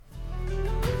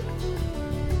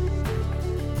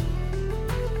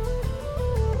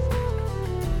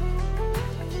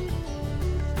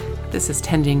This is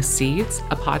Tending Seeds,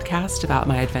 a podcast about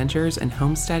my adventures in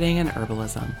homesteading and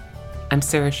herbalism. I'm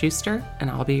Sarah Schuster,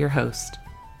 and I'll be your host.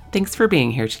 Thanks for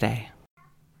being here today.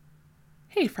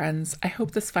 Hey friends, I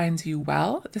hope this finds you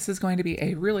well. This is going to be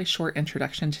a really short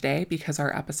introduction today because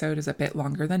our episode is a bit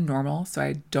longer than normal, so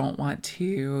I don't want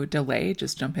to delay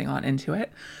just jumping on into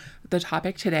it. The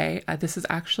topic today, this is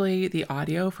actually the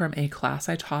audio from a class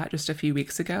I taught just a few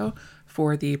weeks ago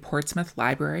for the Portsmouth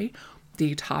Library.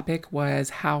 The topic was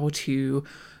how to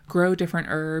grow different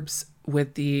herbs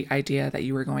with the idea that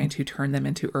you were going to turn them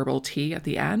into herbal tea at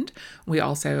the end. We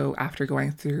also, after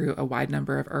going through a wide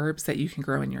number of herbs that you can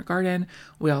grow in your garden,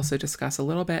 we also discuss a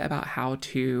little bit about how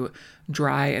to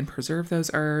dry and preserve those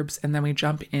herbs. And then we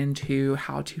jump into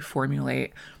how to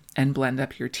formulate and blend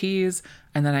up your teas.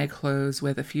 And then I close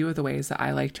with a few of the ways that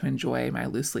I like to enjoy my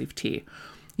loose leaf tea.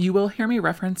 You will hear me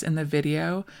reference in the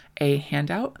video a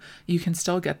handout. You can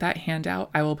still get that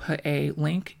handout. I will put a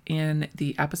link in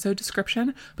the episode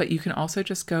description, but you can also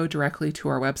just go directly to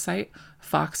our website,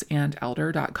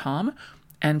 foxandelder.com,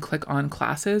 and click on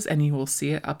classes, and you will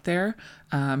see it up there.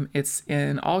 It's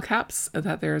in all caps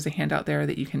that there is a handout there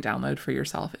that you can download for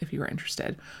yourself if you are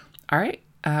interested. All right,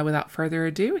 without further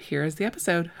ado, here is the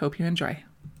episode. Hope you enjoy.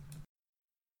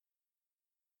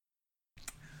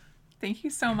 Thank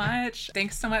you so much.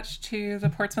 Thanks so much to the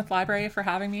Portsmouth Library for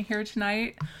having me here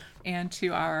tonight, and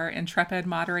to our intrepid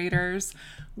moderators.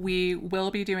 We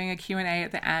will be doing a Q&A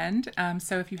at the end,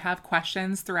 so if you have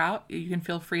questions throughout, you can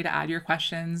feel free to add your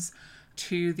questions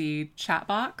to the chat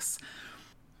box.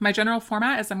 My general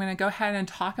format is I'm going to go ahead and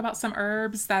talk about some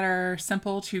herbs that are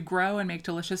simple to grow and make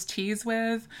delicious teas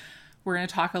with. We're going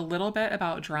to talk a little bit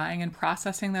about drying and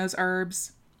processing those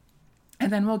herbs,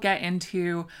 and then we'll get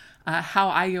into how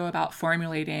I go about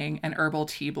formulating an herbal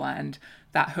tea blend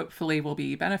that hopefully will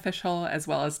be beneficial as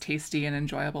well as tasty and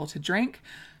enjoyable to drink.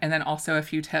 And then also a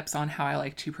few tips on how I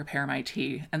like to prepare my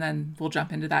tea. And then we'll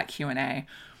jump into that Q&A.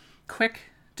 Quick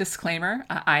disclaimer,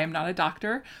 I am not a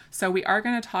doctor, so we are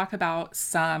going to talk about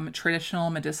some traditional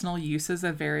medicinal uses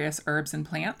of various herbs and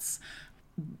plants.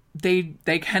 They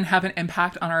can have an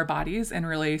impact on our bodies in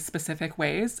really specific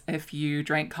ways. If you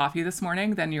drank coffee this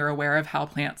morning, then you're aware of how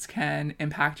plants can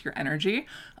impact your energy,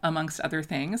 amongst other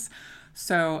things.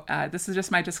 So this is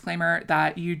just my disclaimer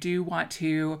that you do want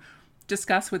to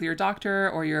discuss with your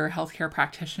doctor or your healthcare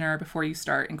practitioner before you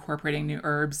start incorporating new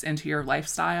herbs into your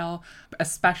lifestyle,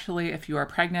 especially if you are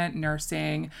pregnant,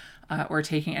 nursing, or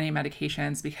taking any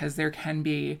medications, because there can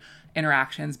be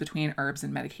interactions between herbs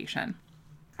and medication.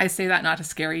 I say that not to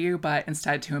scare you, but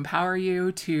instead to empower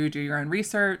you to do your own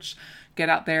research, get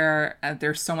out there.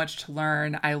 There's so much to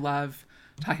learn. I love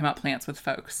talking about plants with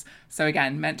folks. So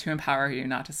again, meant to empower you,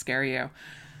 not to scare you.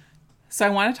 So I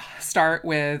wanted to start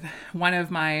with one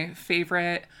of my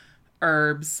favorite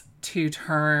herbs to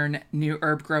turn new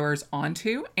herb growers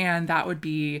onto, and that would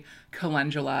be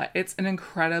calendula. It's an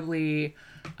incredibly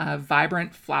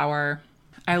vibrant flower.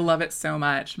 I love it so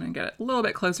much. I'm going to get it a little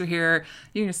bit closer here.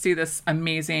 You can see this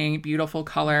amazing, beautiful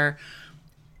color.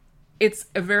 It's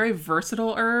a very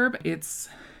versatile herb. It's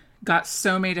got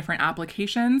so many different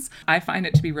applications. I find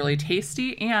it to be really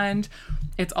tasty, and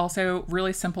it's also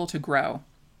really simple to grow.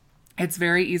 It's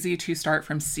very easy to start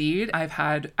from seed. I've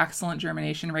had excellent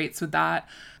germination rates with that,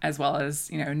 as well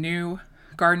as, new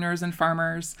gardeners and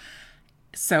farmers.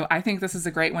 So I think this is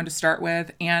a great one to start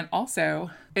with. And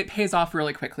also it pays off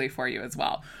really quickly for you as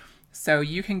well. So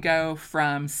you can go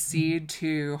from seed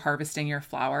to harvesting your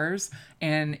flowers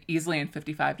easily in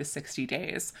 55 to 60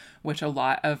 days, which a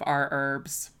lot of our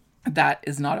herbs, that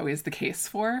is not always the case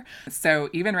for. So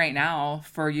even right now,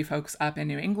 for you folks up in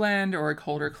New England or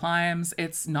colder climes,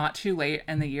 it's not too late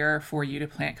in the year for you to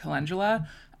plant calendula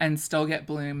and still get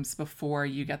blooms before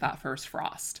you get that first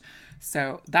frost.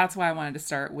 So that's why I wanted to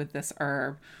start with this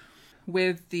herb.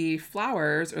 With the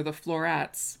flowers or the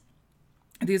florets,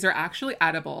 these are actually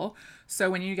edible.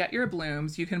 So when you get your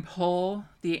blooms, you can pull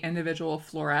the individual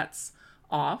florets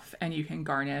off and you can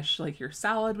garnish like your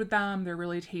salad with them. They're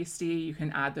really tasty. You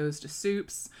can add those to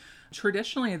soups.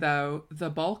 Traditionally though, the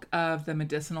bulk of the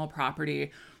medicinal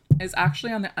property is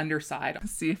actually on the underside.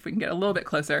 Let's see if we can get a little bit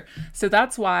closer. So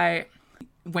that's why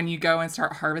when you go and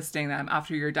start harvesting them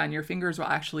after you're done, your fingers will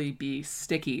actually be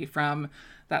sticky from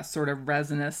that sort of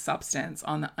resinous substance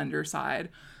on the underside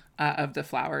of the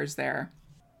flowers there.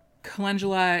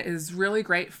 Calendula is really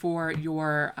great for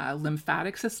your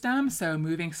lymphatic system, so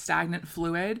moving stagnant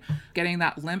fluid, getting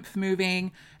that lymph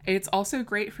moving. It's also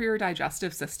great for your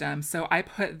digestive system. So I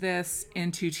put this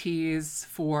into teas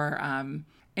for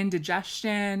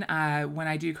indigestion. When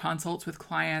I do consults with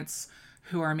clients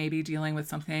who are maybe dealing with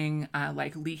something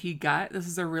like leaky gut, this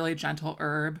is a really gentle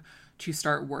herb to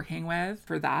start working with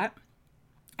for that.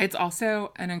 It's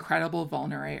also an incredible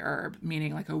vulnerary herb,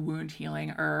 meaning like a wound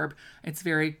healing herb. It's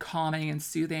very calming and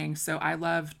soothing. So I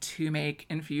love to make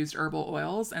infused herbal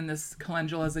oils, and this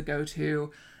calendula is a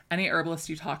go-to. Any herbalist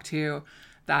you talk to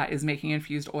that is making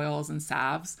infused oils and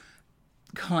salves,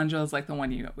 calendula is like the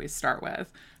one you always start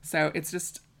with. So it's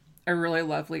just a really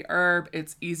lovely herb.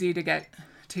 It's easy to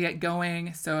get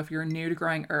going. So if you're new to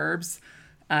growing herbs,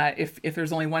 if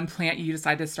there's only one plant you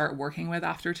decide to start working with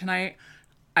after tonight,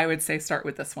 I would say start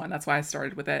with this one. That's why I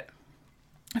started with it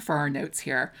for our notes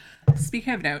here.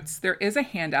 Speaking of notes, there is a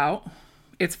handout.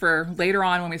 It's for later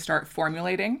on when we start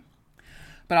formulating,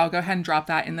 but I'll go ahead and drop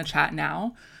that in the chat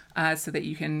now so that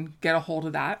you can get a hold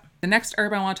of that. The next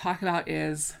herb I want to talk about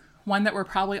is one that we're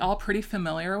probably all pretty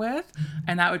familiar with,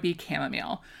 and that would be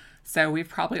chamomile. So we've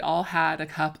probably all had a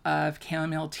cup of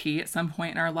chamomile tea at some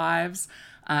point in our lives,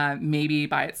 maybe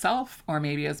by itself or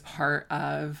maybe as part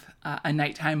of a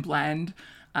nighttime blend.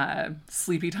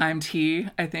 Sleepy time tea.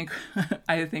 I think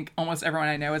almost everyone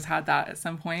I know has had that at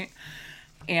some point.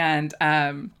 And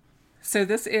so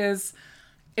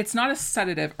it's not a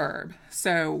sedative herb.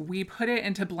 So we put it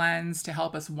into blends to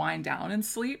help us wind down and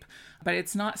sleep, but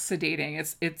it's not sedating.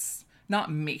 It's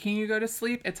not making you go to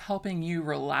sleep. It's helping you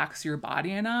relax your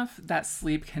body enough that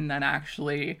sleep can then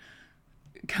actually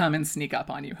come and sneak up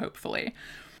on you, hopefully.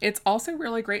 It's also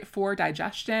really great for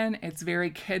digestion. It's very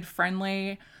kid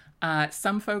friendly.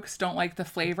 Some folks don't like the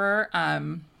flavor.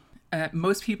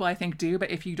 Most people I think do,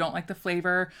 but if you don't like the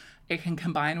flavor, it can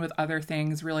combine with other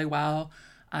things really well.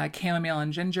 Chamomile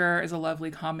and ginger is a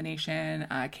lovely combination.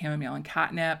 Chamomile and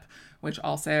catnip, which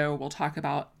also we'll talk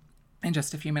about in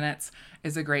just a few minutes,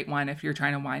 is a great one if you're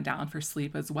trying to wind down for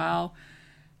sleep as well.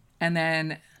 And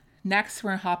then next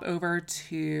we're gonna hop over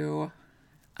to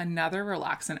another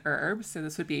relaxant herb. So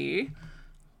this would be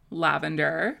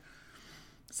lavender.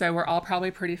 So we're all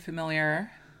probably pretty familiar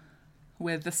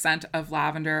with the scent of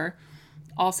lavender.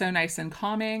 Also nice and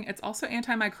calming. It's also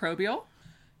antimicrobial.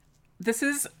 This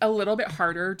is a little bit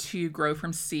harder to grow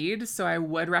from seed. So I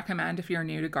would recommend, if you're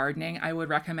new to gardening, I would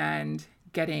recommend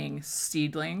getting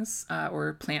seedlings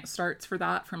or plant starts for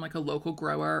that from like a local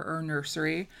grower or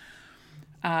nursery.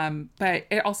 But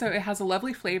it has a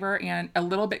lovely flavor, and a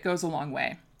little bit goes a long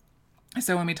way.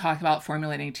 So when we talk about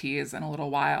formulating teas in a little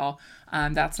while,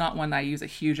 that's not one that I use a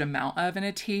huge amount of in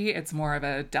a tea. It's more of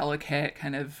a delicate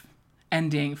kind of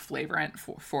ending flavorant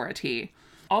for a tea.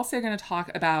 Also going to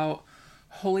talk about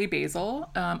holy basil,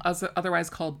 otherwise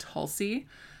called tulsi.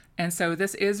 And so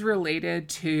this is related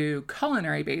to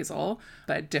culinary basil,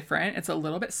 but different. It's a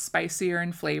little bit spicier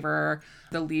in flavor.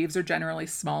 The leaves are generally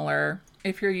smaller.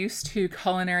 If you're used to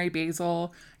culinary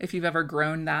basil, if you've ever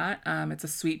grown that, it's a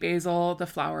sweet basil. The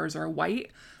flowers are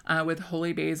white. With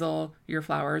holy basil, your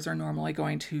flowers are normally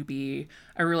going to be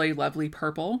a really lovely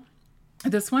purple.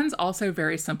 This one's also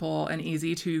very simple and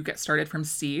easy to get started from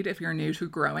seed if you're new to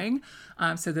growing.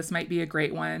 So this might be a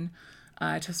great one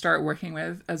to start working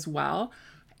with as well.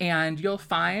 And you'll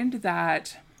find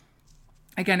that,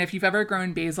 again, if you've ever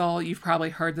grown basil, you've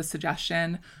probably heard the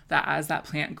suggestion that as that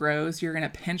plant grows, you're going to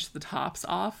pinch the tops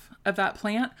off of that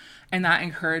plant. And that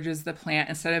encourages the plant,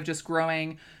 instead of just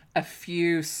growing a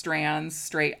few strands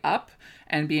straight up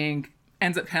and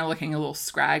ends up kind of looking a little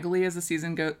scraggly as the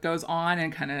season goes on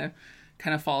and kind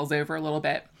of falls over a little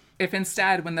bit. If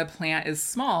instead, when the plant is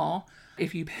small,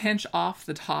 if you pinch off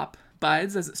the top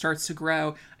buds as it starts to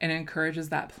grow, it encourages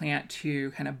that plant to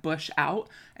kind of bush out,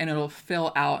 and it'll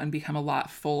fill out and become a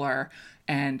lot fuller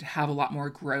and have a lot more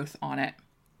growth on it.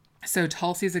 So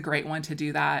Tulsi is a great one to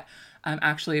do that.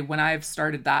 Actually, when I've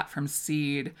started that from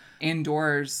seed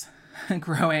indoors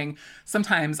growing,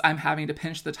 sometimes I'm having to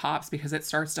pinch the tops because it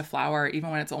starts to flower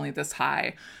even when it's only this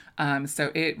high.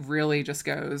 So it really just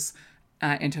goes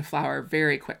into flower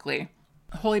very quickly.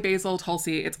 Holy basil,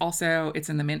 Tulsi, it's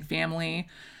in the mint family.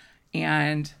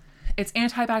 And it's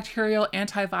antibacterial,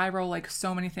 antiviral, like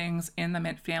so many things in the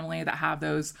mint family that have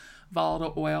those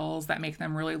volatile oils that make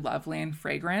them really lovely and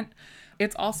fragrant.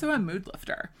 It's also a mood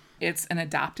lifter. It's an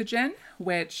adaptogen,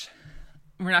 which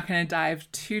we're not going to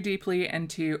dive too deeply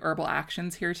into herbal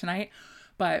actions here tonight,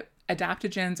 but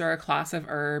adaptogens are a class of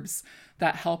herbs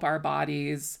that help our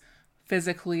bodies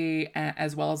physically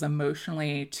as well as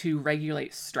emotionally to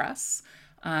regulate stress.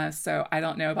 So I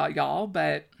don't know about y'all,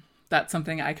 but that's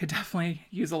something I could definitely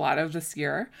use a lot of this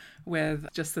year with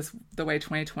just the way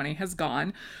 2020 has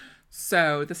gone.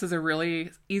 So this is a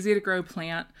really easy to grow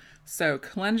plant. So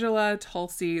calendula,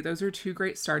 Tulsi, those are two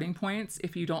great starting points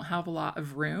if you don't have a lot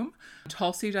of room.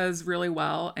 Tulsi does really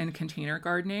well in container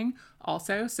gardening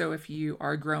also. So if you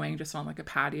are growing just on like a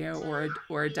patio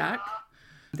or a deck,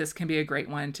 this can be a great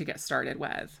one to get started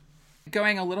with.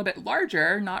 Going a little bit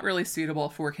larger, not really suitable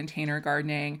for container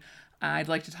gardening, I'd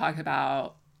like to talk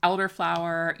about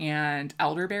elderflower and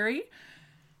elderberry.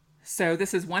 So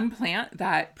this is one plant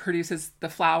that produces the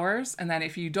flowers, and then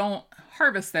if you don't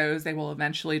harvest those, they will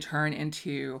eventually turn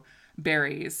into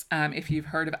berries. If you've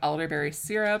heard of elderberry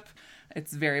syrup,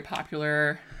 it's very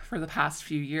popular for the past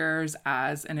few years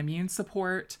as an immune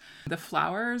support. The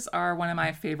flowers are one of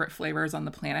my favorite flavors on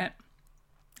the planet.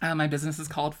 My business is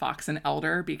called Fox and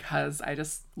Elder because I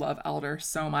just love elder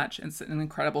so much. It's an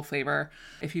incredible flavor.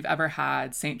 If you've ever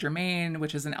had Saint Germain,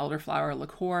 which is an elderflower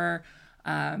liqueur,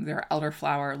 there are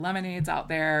elderflower lemonades out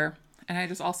there. And I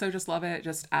also love it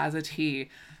just as a tea.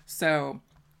 So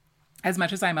as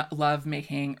much as I love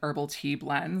making herbal tea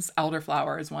blends,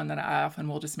 elderflower is one that I often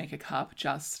will just make a cup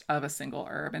just of a single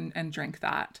herb and drink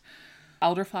that.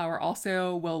 Elderflower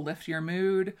also will lift your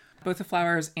mood. Both the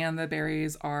flowers and the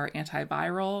berries are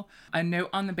antiviral. A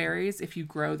note on the berries, if you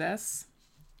grow this,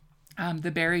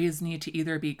 the berries need to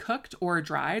either be cooked or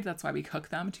dried. That's why we cook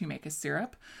them, to make a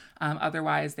syrup.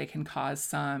 Otherwise, they can cause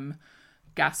some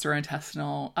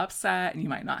gastrointestinal upset, and you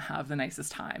might not have the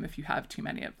nicest time if you have too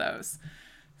many of those.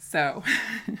 So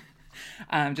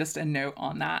just a note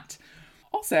on that.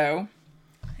 Also,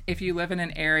 if you live in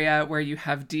an area where you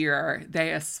have deer,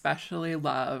 they especially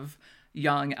love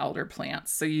young elder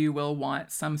plants. So you will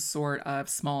want some sort of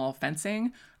small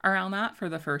fencing around that for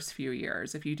the first few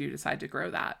years if you do decide to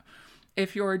grow that.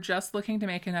 If you're just looking to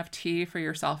make enough tea for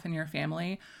yourself and your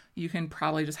family, you can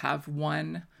probably just have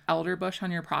one elder bush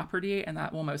on your property, and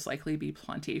that will most likely be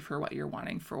plenty for what you're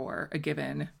wanting for a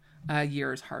given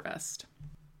year's harvest.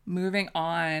 Moving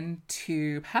on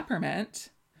to peppermint.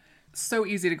 So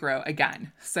easy to grow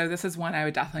again. So this is one I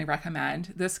would definitely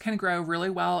recommend. This can grow really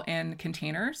well in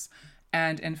containers.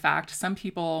 And in fact, some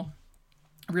people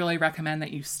really recommend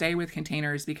that you stay with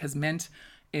containers because mint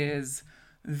is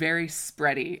very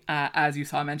spready. As you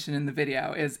saw mentioned in the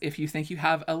video, is if you think you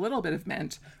have a little bit of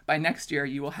mint, by next year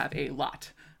you will have a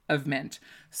lot of mint.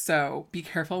 So be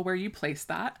careful where you place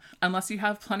that, unless you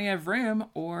have plenty of room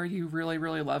or you really,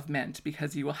 really love mint,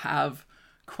 because you will have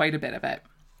quite a bit of it.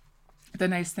 The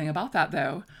nice thing about that,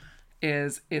 though,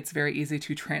 is it's very easy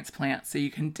to transplant. So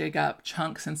you can dig up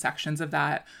chunks and sections of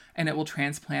that, and it will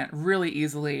transplant really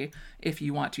easily if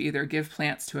you want to either give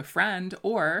plants to a friend,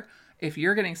 or if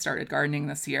you're getting started gardening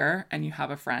this year and you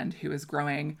have a friend who is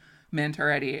growing mint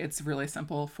already, it's really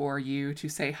simple for you to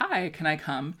say, "Hi, can I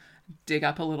come dig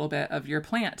up a little bit of your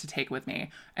plant to take with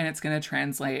me?" And it's going to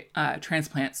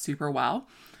transplant super well.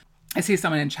 I see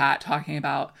someone in chat talking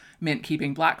about mint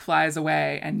keeping black flies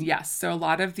away. And yes, so a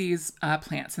lot of these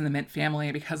plants in the mint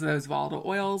family, because of those volatile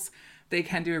oils, they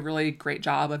can do a really great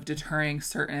job of deterring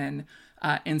certain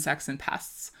insects and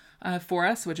pests for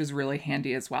us, which is really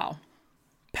handy as well.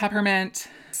 Peppermint,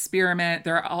 spearmint,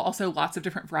 there are also lots of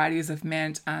different varieties of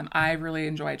mint. I really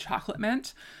enjoy chocolate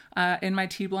mint in my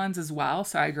tea blends as well.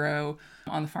 So I grow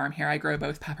on the farm here, I grow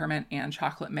both peppermint and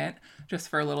chocolate mint just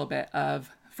for a little bit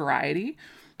of variety.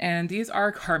 And these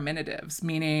are carminatives,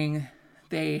 meaning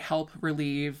they help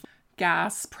relieve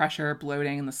gas, pressure,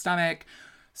 bloating in the stomach.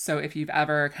 So if you've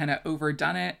ever kind of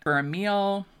overdone it for a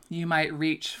meal, you might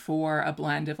reach for a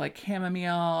blend of like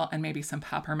chamomile and maybe some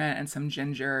peppermint and some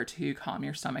ginger to calm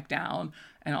your stomach down,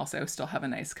 and also still have a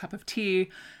nice cup of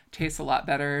tea. Tastes a lot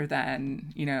better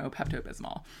than,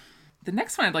 Pepto-Bismol. The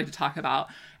next one I'd like to talk about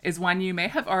is one you may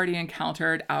have already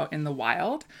encountered out in the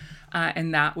wild,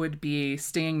 and that would be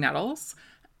stinging nettles.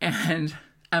 And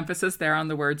emphasis there on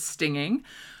the word stinging.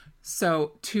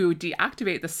 So to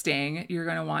deactivate the sting, you're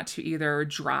going to want to either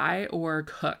dry or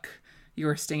cook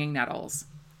your stinging nettles.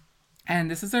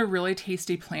 And this is a really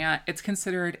tasty plant. It's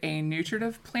considered a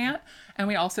nutritive plant, and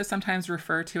we also sometimes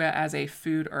refer to it as a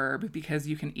food herb because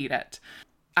you can eat it.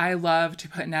 I love to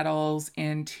put nettles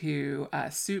into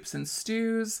soups and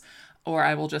stews, or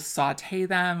I will just saute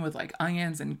them with like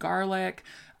onions and garlic.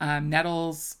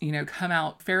 Nettles, come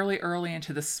out fairly early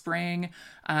into the spring.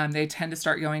 They tend to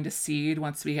start going to seed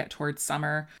once we get towards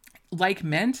summer. Like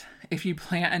mint, if you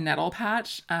plant a nettle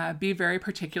patch, be very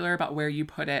particular about where you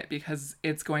put it because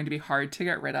it's going to be hard to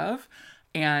get rid of,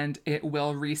 and it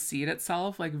will reseed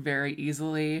itself like very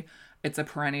easily. It's a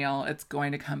perennial. It's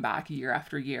going to come back year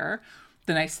after year.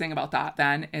 The nice thing about that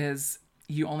then is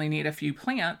you only need a few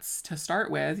plants to start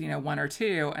with, one or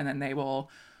two, and then they will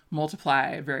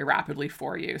multiply very rapidly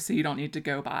for you. So you don't need to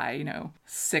go buy,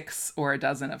 6 or a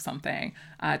dozen of something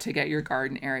to get your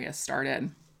garden area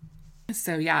started.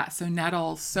 So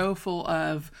nettle, so full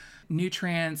of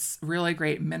nutrients, really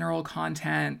great mineral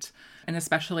content. And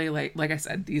especially like I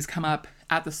said, these come up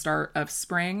at the start of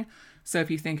spring. So if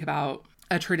you think about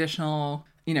a traditional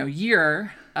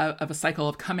year of a cycle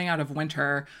of coming out of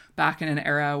winter back in an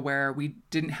era where we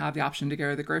didn't have the option to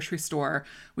go to the grocery store.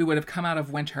 We would have come out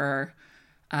of winter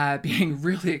being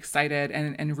really excited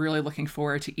and really looking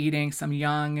forward to eating some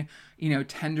young,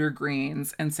 tender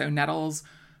greens. And so nettles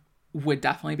would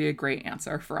definitely be a great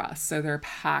answer for us. So they're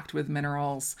packed with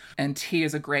minerals, and tea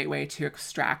is a great way to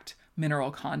extract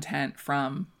mineral content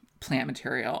from plant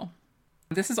material.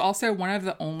 This is also one of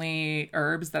the only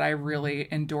herbs that I really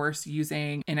endorse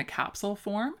using in a capsule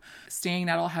form. Stinging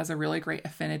nettle has a really great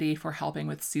affinity for helping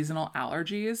with seasonal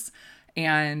allergies.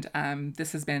 And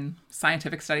this has been,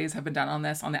 scientific studies have been done on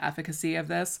this, on the efficacy of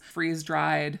this.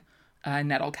 Freeze-dried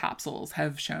nettle capsules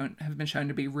have been shown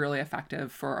to be really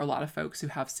effective for a lot of folks who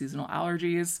have seasonal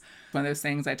allergies. One of those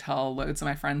things I tell loads of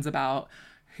my friends about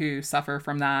who suffer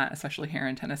from that, especially here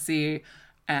in Tennessee.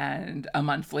 And a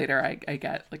month later, I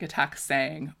get like a text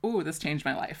saying, "Oh, this changed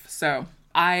my life." So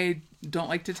I don't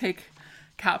like to take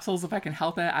capsules if I can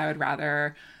help it. I would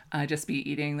rather just be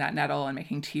eating that nettle and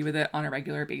making tea with it on a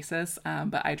regular basis.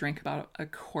 But I drink about a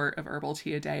quart of herbal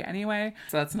tea a day anyway,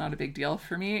 so that's not a big deal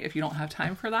for me. If you don't have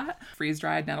time for that,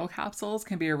 freeze-dried nettle capsules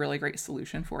can be a really great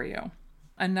solution for you.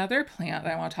 Another plant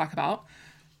that I want to talk about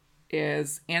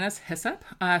is anise hyssop,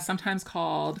 sometimes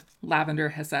called lavender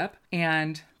hyssop.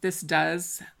 And this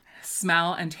does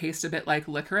smell and taste a bit like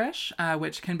licorice,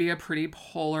 which can be a pretty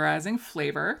polarizing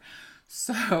flavor.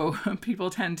 So people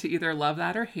tend to either love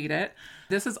that or hate it.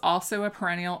 This is also a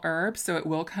perennial herb, so it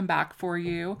will come back for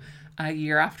you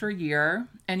year after year.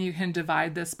 And you can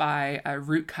divide this by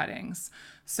root cuttings.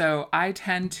 So I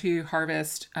tend to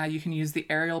harvest, you can use the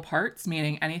aerial parts,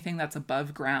 meaning anything that's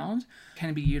above ground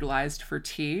can be utilized for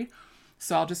tea.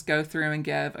 So I'll just go through and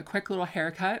give a quick little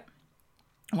haircut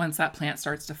once that plant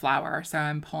starts to flower. So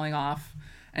I'm pulling off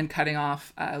and cutting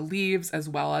off leaves as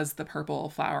well as the purple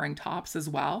flowering tops as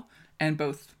well. And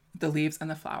both the leaves and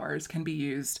the flowers can be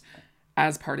used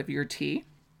as part of your tea.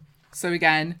 So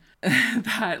again,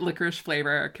 that licorice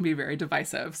flavor can be very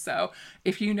divisive. So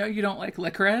if you know you don't like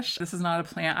licorice, this is not a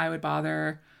plant I would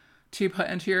bother to put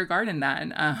into your garden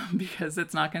then, because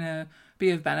it's not going to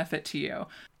be of benefit to you.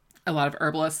 A lot of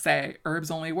herbalists say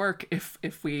herbs only work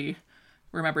if we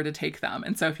remember to take them.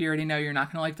 And so if you already know you're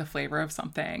not going to like the flavor of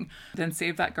something, then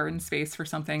save that garden space for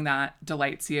something that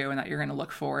delights you and that you're going to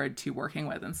look forward to working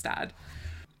with instead.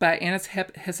 But anise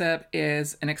hyssop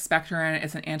is an expectorant.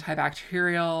 It's an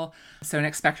antibacterial. So an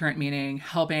expectorant meaning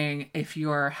helping if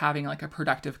you're having like a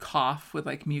productive cough with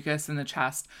like mucus in the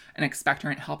chest, an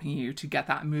expectorant helping you to get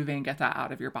that moving, get that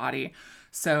out of your body.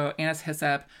 So anise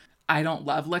hyssop, I don't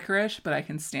love licorice, but I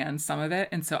can stand some of it.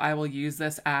 And so I will use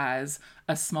this as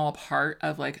a small part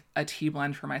of like a tea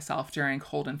blend for myself during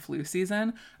cold and flu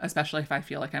season, especially if I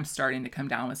feel like I'm starting to come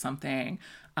down with something,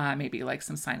 maybe like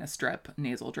some sinus drip,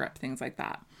 nasal drip, things like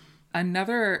that.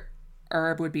 Another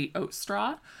herb would be oat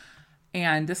straw.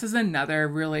 And this is another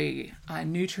really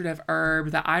nutritive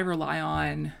herb that I rely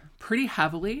on pretty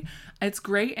heavily. It's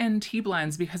great in tea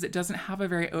blends because it doesn't have a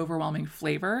very overwhelming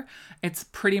flavor. It's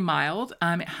pretty mild.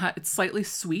 It's slightly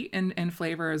sweet in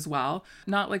flavor as well.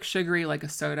 Not like sugary like a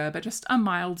soda, but just a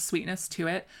mild sweetness to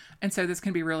it. And so this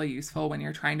can be really useful when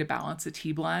you're trying to balance a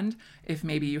tea blend. If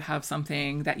maybe you have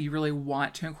something that you really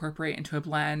want to incorporate into a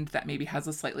blend that maybe has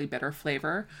a slightly bitter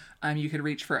flavor, you could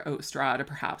reach for oat straw to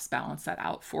perhaps balance that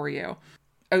out for you.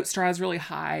 Oat straw is really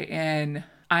high in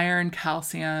iron,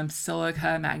 calcium,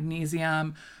 silica,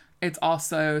 magnesium. It's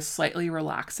also slightly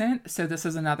relaxant. So this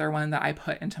is another one that I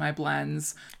put into my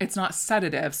blends. It's not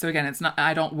sedative. So again,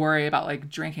 I don't worry about like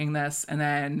drinking this and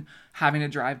then having to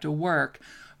drive to work,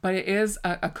 but it is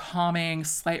a calming,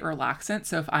 slight relaxant.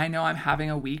 So if I know I'm having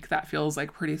a week that feels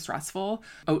like pretty stressful,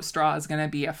 oat straw is going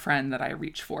to be a friend that I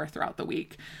reach for throughout the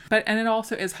week. And it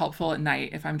also is helpful at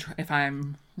night if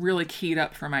I'm really keyed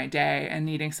up for my day and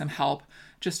needing some help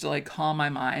just to like calm my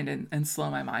mind and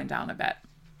slow my mind down a bit.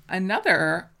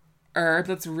 Another herb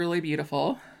that's really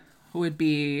beautiful would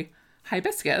be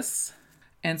hibiscus.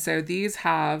 And so these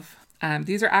are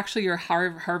actually you're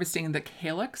harvesting the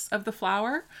calyx of the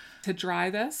flower to dry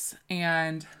this.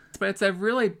 But it's a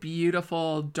really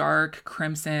beautiful dark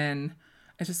crimson.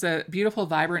 It's just a beautiful,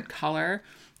 vibrant color.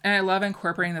 And I love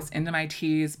incorporating this into my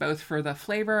teas, both for the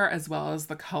flavor as well as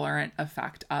the colorant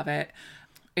effect of it.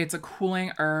 It's a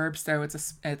cooling herb, so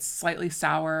it's slightly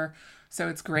sour. So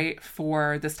it's great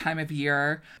for this time of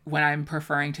year when I'm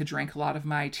preferring to drink a lot of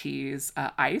my teas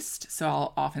iced. So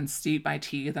I'll often steep my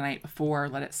tea the night before,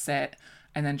 let it sit,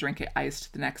 and then drink it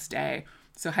iced the next day.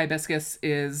 So hibiscus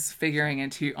is figuring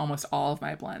into almost all of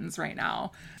my blends right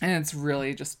now, and it's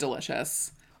really just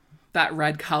delicious. That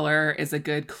red color is a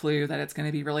good clue that it's going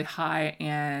to be really high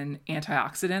in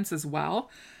antioxidants as well.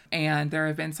 And there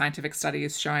have been scientific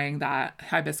studies showing that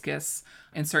hibiscus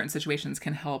in certain situations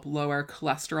can help lower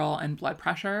cholesterol and blood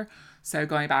pressure. So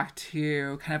going back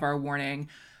to kind of our warning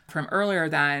from earlier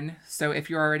then, so if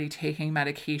you're already taking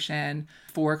medication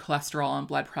for cholesterol and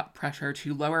blood pressure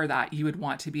to lower that, you would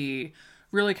want to be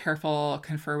really careful,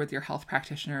 confer with your health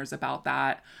practitioners about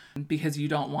that, because you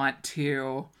don't want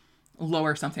to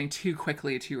lower something too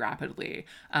quickly, too rapidly,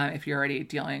 if you're already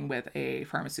dealing with a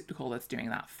pharmaceutical that's doing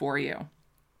that for you.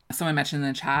 Someone mentioned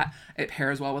in the chat, it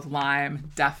pairs well with lime,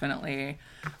 definitely.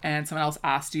 And someone else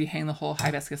asked, do you hang the whole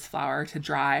hibiscus flower to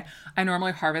dry? I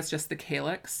normally harvest just the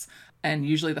calyx, and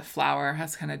usually the flower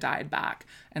has kind of died back.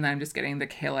 And then I'm just getting the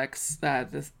calyx,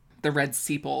 the red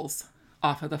sepals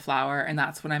off of the flower, and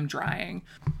that's what I'm drying.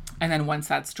 And then once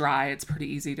that's dry, it's pretty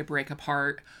easy to break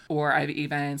apart. Or I've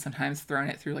even sometimes thrown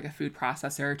it through like a food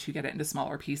processor to get it into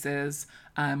smaller pieces,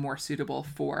 more suitable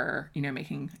for,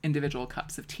 making individual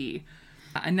cups of tea.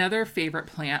 Another favorite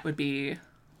plant would be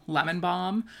lemon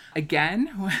balm.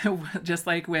 Again, just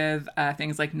like with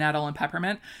things like nettle and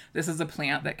peppermint, this is a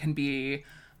plant that can be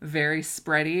very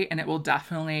spready, and it will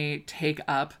definitely take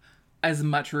up as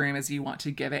much room as you want to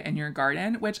give it in your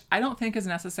garden, which I don't think is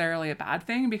necessarily a bad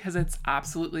thing because it's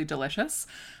absolutely delicious,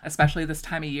 especially this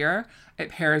time of year. It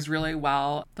pairs really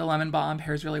well. The lemon balm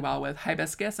pairs really well with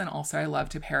hibiscus, and also I love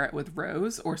to pair it with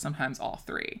rose or sometimes all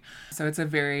three. So it's a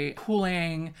very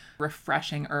cooling,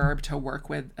 refreshing herb to work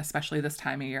with, especially this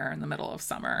time of year in the middle of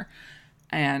summer.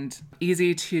 And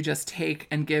easy to just take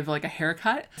and give like a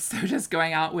haircut. So just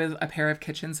going out with a pair of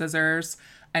kitchen scissors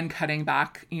and cutting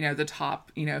back, the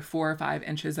top, 4 or 5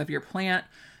 inches of your plant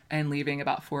and leaving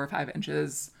about 4 or 5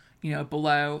 inches,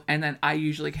 below. And then I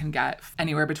usually can get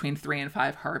anywhere between 3 and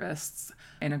 5 harvests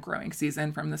in a growing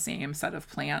season from the same set of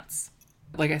plants.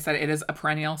 Like I said, it is a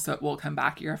perennial, so it will come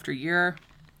back year after year.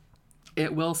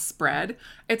 It will spread.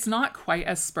 It's not quite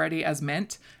as spready as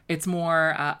mint. It's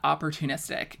more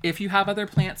opportunistic. If you have other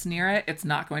plants near it, it's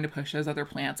not going to push those other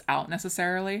plants out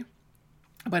necessarily.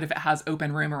 But if it has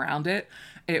open room around it,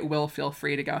 it will feel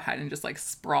free to go ahead and just like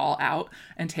sprawl out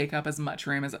and take up as much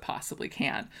room as it possibly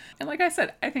can. And like I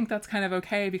said, I think that's kind of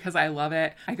okay because I love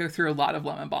it. I go through a lot of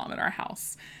lemon balm in our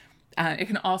house. It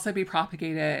can also be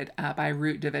propagated by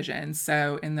root division.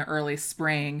 So in the early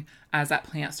spring, as that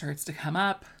plant starts to come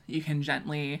up, you can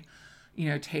gently,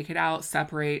 take it out,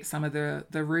 separate some of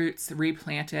the roots,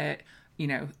 replant it,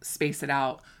 space it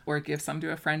out, or give some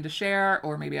to a friend to share,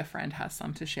 or maybe a friend has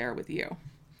some to share with you.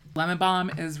 Lemon balm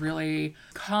is really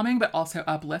calming, but also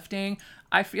uplifting.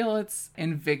 I feel it's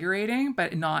invigorating,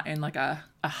 but not in like a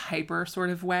hyper sort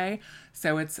of way.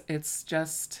 So it's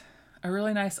just a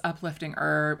really nice uplifting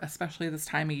herb, especially this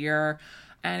time of year.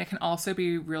 And it can also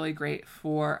be really great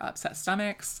for upset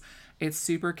stomachs. It's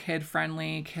super kid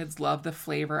friendly. Kids love the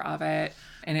flavor of it.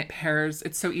 And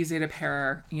it's so easy to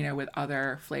pair, with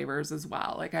other flavors as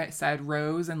well. Like I said,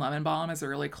 rose and lemon balm is a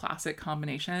really classic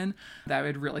combination that I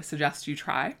would really suggest you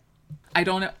try. I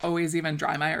don't always even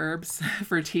dry my herbs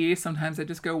for tea. Sometimes I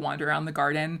just go wander around the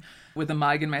garden with a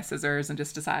mug and my scissors and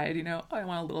just decide, I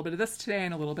want a little bit of this today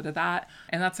and a little bit of that.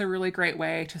 And that's a really great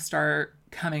way to start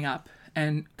coming up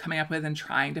with and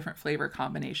trying different flavor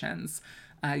combinations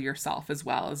yourself as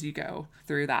well as you go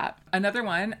through that. Another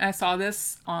one, I saw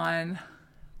this on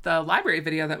the library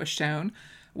video that was shown,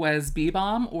 was bee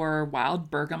balm or wild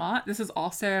bergamot. This is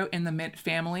also in the mint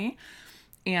family,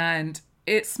 and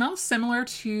it smells similar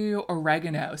to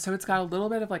oregano, so it's got a little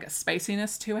bit of like a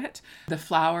spiciness to it. The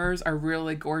flowers are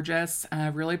really gorgeous,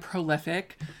 really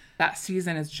prolific. That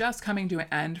season is just coming to an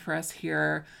end for us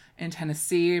here in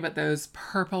Tennessee, but those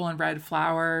purple and red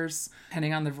flowers,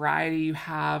 depending on the variety you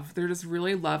have, they're just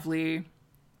really lovely.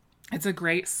 It's a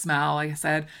great smell. Like I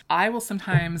said, I will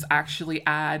sometimes actually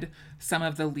add some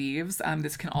of the leaves.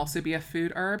 This can also be a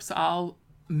food herb, so I'll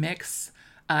mix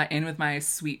in with my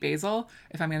sweet basil.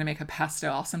 If I'm going to make a pesto,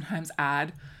 I'll sometimes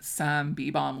add some bee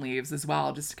balm leaves as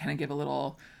well, just to kind of give a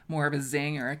little more of a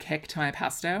zing or a kick to my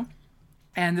pesto.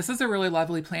 And this is a really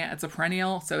lovely plant. It's a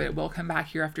perennial, so it will come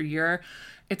back year after year.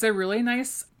 It's a really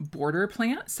nice border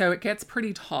plant, so it gets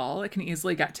pretty tall. It can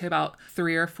easily get to about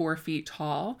 3 or 4 feet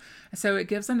tall. So it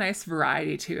gives a nice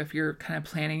variety too if you're kind of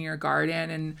planning your garden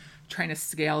and trying to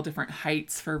scale different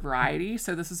heights for variety.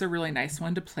 So this is a really nice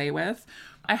one to play with.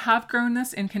 I have grown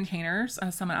this in containers.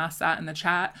 Someone asked that in the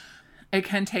chat. It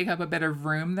can take up a bit of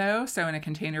room though. So in a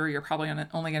container, you're probably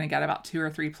only going to get about 2 or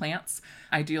 3 plants.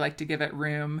 I do like to give it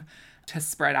room to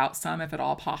spread out some if at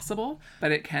all possible,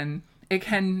 but it can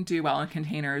do well in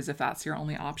containers if that's your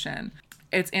only option.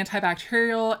 It's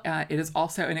antibacterial. It is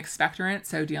also an expectorant,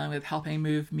 so dealing with helping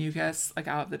move mucus like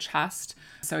out of the chest.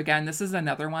 So again, this is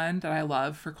another one that I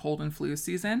love for cold and flu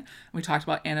season. We talked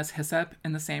about anise hyssop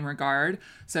in the same regard.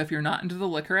 So if you're not into the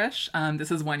licorice,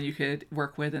 this is one you could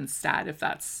work with instead if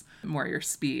that's more your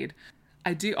speed.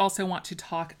 I do also want to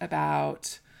talk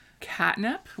about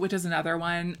catnip, which is another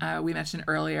one we mentioned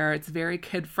earlier. It's very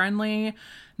kid-friendly,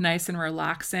 nice and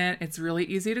relaxant. It's really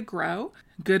easy to grow,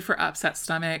 good for upset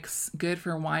stomachs, good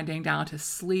for winding down to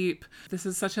sleep. This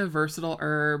is such a versatile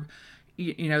herb.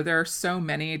 You know, there are so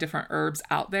many different herbs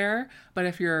out there, but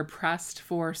if you're pressed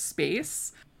for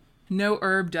space, no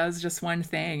herb does just one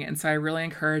thing. And so I really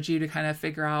encourage you to kind of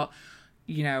figure out,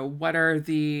 you know, what are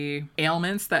the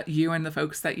ailments that you and the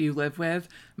folks that you live with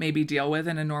maybe deal with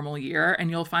in a normal year. And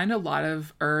you'll find a lot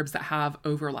of herbs that have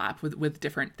overlap with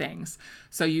different things.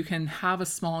 So you can have a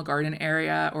small garden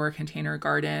area or a container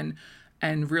garden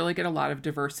and really get a lot of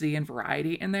diversity and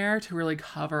variety in there to really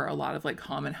cover a lot of like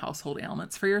common household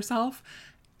ailments for yourself,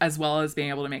 as well as being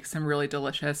able to make some really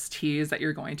delicious teas that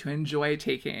you're going to enjoy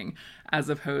taking, as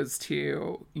opposed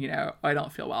to, you know, I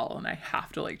don't feel well and I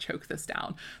have to like choke this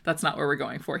down. That's not what we're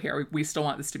going for here. We still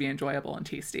want this to be enjoyable and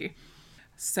tasty.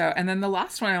 So, and then the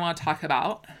last one I want to talk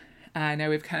about, I know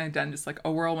we've kind of done just like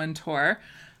a whirlwind tour,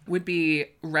 would be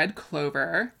red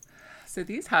clover. So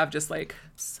these have just like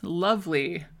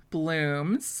lovely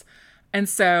blooms. And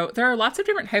so there are lots of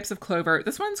different types of clover.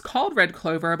 This one's called red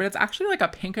clover, but it's actually like a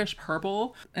pinkish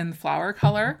purple in flower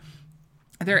color.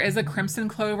 There is a crimson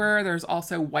clover. There's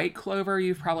also white clover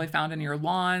you've probably found in your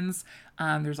lawns.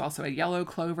 There's also a yellow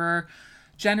clover.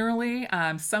 Generally,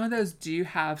 some of those do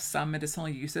have some medicinal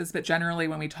uses, but generally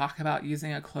when we talk about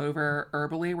using a clover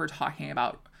herbally, we're talking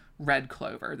about red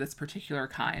clover, this particular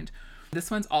kind.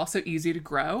 This one's also easy to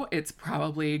grow. It's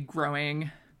probably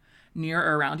growing near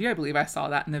or around you. I believe I saw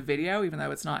that in the video, even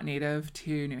though it's not native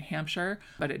to New Hampshire,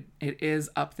 but it is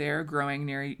up there growing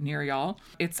near y'all.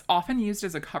 It's often used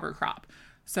as a cover crop.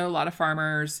 So a lot of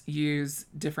farmers use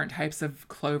different types of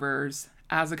clovers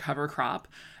as a cover crop.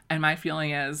 And my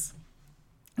feeling is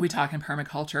we talk in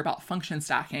permaculture about function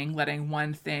stacking, letting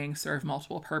one thing serve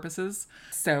multiple purposes.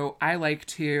 So I like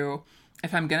to,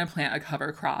 if I'm going to plant a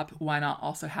cover crop, why not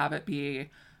also have it be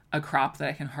a crop that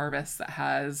I can harvest that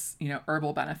has, you know,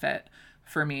 herbal benefit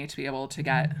for me to be able to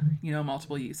get, you know,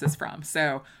 multiple uses from.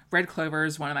 So red clover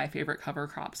is one of my favorite cover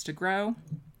crops to grow.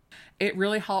 It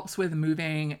really helps with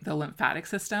moving the lymphatic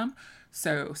system.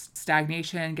 So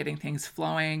stagnation, getting things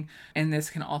flowing. And this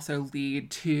can also lead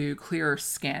to clearer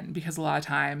skin, because a lot of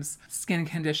times skin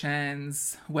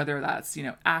conditions, whether that's, you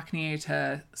know, acne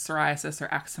to psoriasis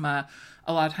or eczema,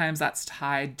 a lot of times that's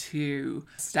tied to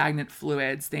stagnant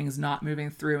fluids, things not moving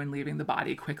through and leaving the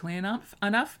body quickly enough.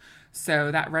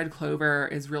 So that red clover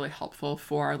is really helpful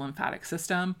for our lymphatic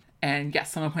system. And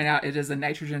yes, someone pointed out it is a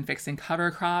nitrogen fixing cover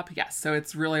crop. Yes, so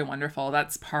it's really wonderful.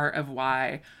 That's part of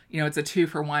why, you know, it's a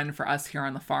 2-for-1 for us here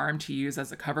on the farm to use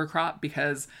as a cover crop,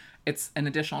 because it's an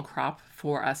additional crop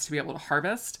for us to be able to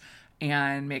harvest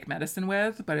and make medicine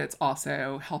with, but it's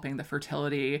also helping the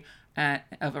fertility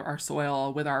of our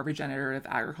soil with our regenerative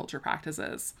agriculture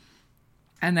practices.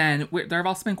 And then there have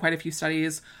also been quite a few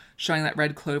studies showing that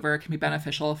red clover can be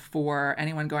beneficial for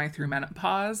anyone going through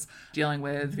menopause, dealing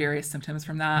with various symptoms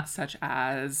from that, such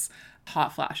as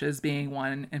hot flashes being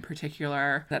one in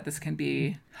particular that this can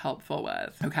be helpful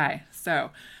with. Okay, so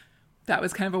that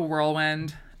was kind of a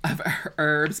whirlwind of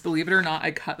herbs. Believe it or not, I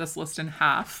cut this list in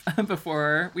half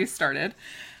before we started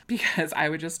because I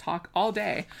would just talk all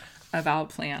day about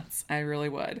plants. I really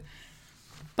would.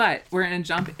 But we're going to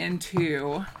jump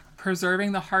into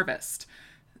preserving the harvest.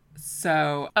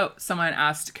 So, someone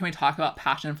asked, can we talk about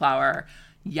passion flower?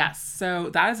 Yes. So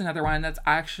that is another one that's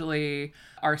actually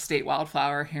our state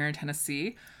wildflower here in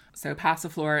Tennessee. So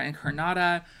Passiflora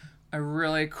incarnata, a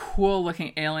really cool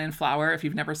looking alien flower. If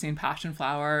you've never seen passion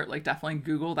flower, like definitely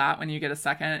Google that when you get a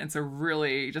second. It's a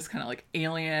really just kind of like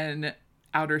alien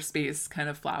outer space kind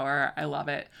of flower. I love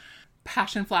it.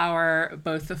 Passion flower,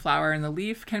 both the flower and the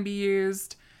leaf can be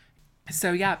used.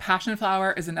 So yeah, passion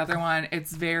flower is another one.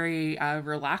 It's very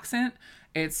relaxant.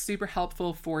 It's super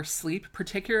helpful for sleep,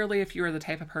 particularly if you are the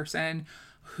type of person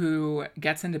who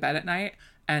gets into bed at night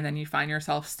and then you find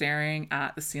yourself staring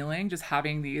at the ceiling, just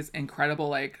having these incredible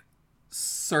like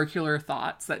circular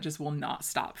thoughts that just will not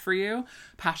stop for you.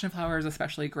 Passion flower is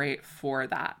especially great for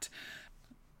that.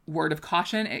 Word of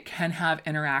caution, it can have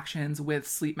interactions with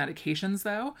sleep medications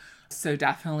though. So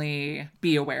definitely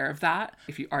be aware of that.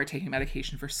 If you are taking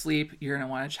medication for sleep, you're going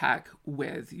to want to check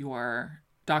with your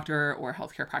doctor or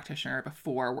healthcare practitioner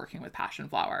before working with passion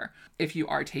flower. If you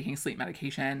are taking sleep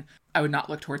medication, I would not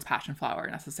look towards passion flower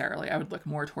necessarily. I would look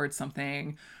more towards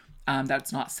something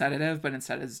that's not sedative, but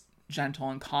instead is gentle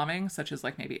and calming, such as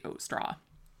like maybe oat straw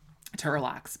to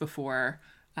relax before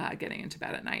getting into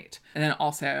bed at night. And then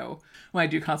also, when I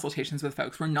do consultations with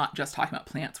folks, we're not just talking about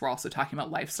plants, we're also talking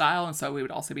about lifestyle. And so we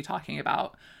would also be talking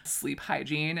about sleep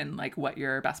hygiene and like what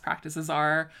your best practices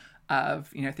are of,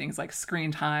 you know, things like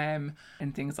screen time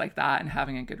and things like that, and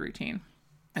having a good routine.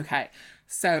 Okay,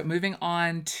 so moving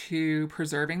on to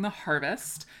preserving the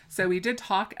harvest. So we did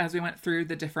talk as we went through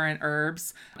the different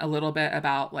herbs a little bit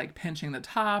about like pinching the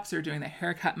tops or doing the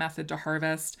haircut method to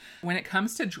harvest. When it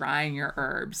comes to drying your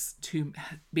herbs to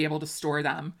be able to store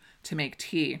them to make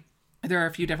tea, there are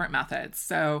a few different methods.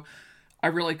 So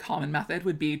a really common method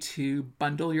would be to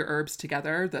bundle your herbs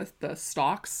together, the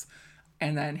stalks,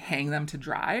 and then hang them to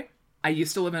dry. I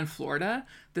used to live in Florida.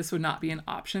 This would not be an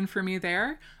option for me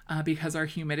there because our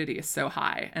humidity is so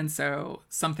high. And so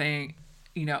something,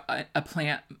 you know, a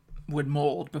plant would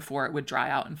mold before it would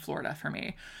dry out in Florida for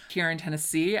me. Here in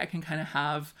Tennessee, I can kind of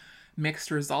have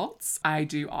mixed results. I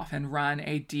do often run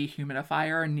a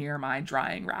dehumidifier near my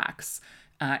drying racks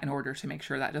in order to make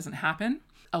sure that doesn't happen.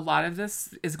 A lot of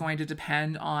this is going to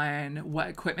depend on what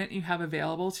equipment you have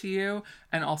available to you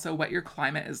and also what your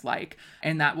climate is like.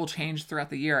 And that will change throughout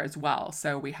the year as well.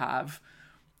 So we have,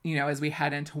 you know, as we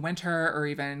head into winter or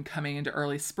even coming into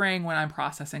early spring when I'm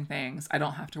processing things, I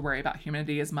don't have to worry about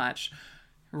humidity as much.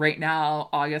 Right now,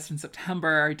 August and September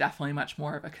are definitely much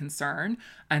more of a concern.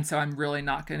 And so I'm really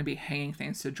not going to be hanging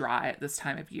things to dry at this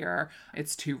time of year.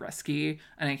 It's too risky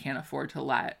and I can't afford to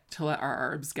let our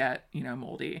herbs get, you know,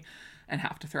 moldy and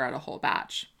have to throw out a whole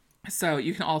batch. So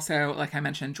you can also, like I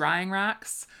mentioned, drying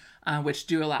racks, which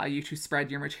do allow you to spread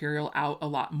your material out a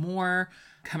lot more,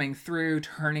 coming through,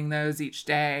 turning those each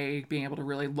day, being able to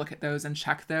really look at those and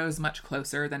check those much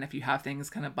closer than if you have things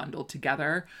kind of bundled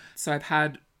together. So I've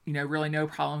had, you know, really no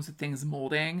problems with things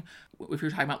molding. If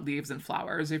you're talking about leaves and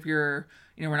flowers, if you're,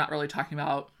 you know, we're not really talking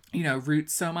about, you know,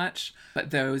 roots so much,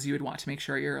 but those you would want to make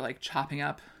sure you're like chopping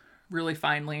up really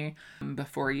finely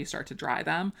before you start to dry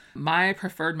them. My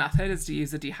preferred method is to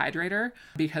use a dehydrator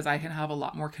because I can have a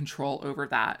lot more control over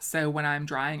that. So when I'm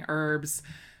drying herbs,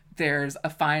 there's a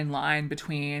fine line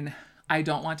between I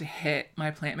don't want to hit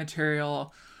my plant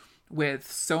material with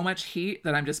so much heat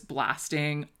that I'm just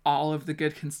blasting all of the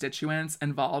good constituents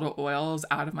and volatile oils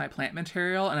out of my plant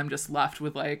material and I'm just left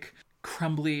with like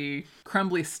crumbly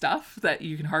stuff that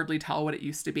you can hardly tell what it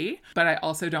used to be. But I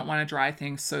also don't want to dry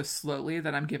things so slowly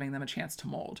that I'm giving them a chance to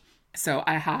mold. So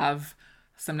I have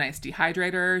some nice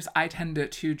dehydrators. I tend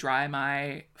to dry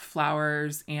my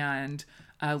flowers and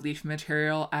leaf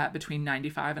material at between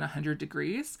 95 and 100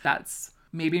 degrees. That's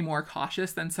maybe more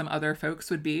cautious than some other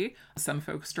folks would be. Some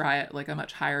folks dry at like a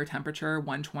much higher temperature,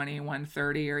 120,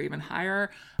 130, or even higher.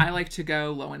 I like to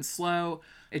go low and slow.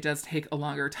 It does take a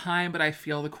longer time, but I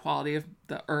feel the quality of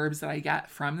the herbs that I get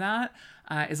from that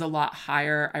is a lot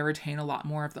higher. I retain a lot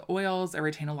more of the oils. I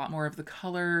retain a lot more of the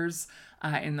colors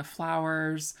in the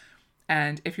flowers.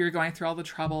 And if you're going through all the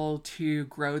trouble to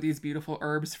grow these beautiful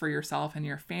herbs for yourself and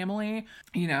your family,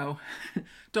 you know,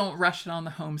 don't rush it on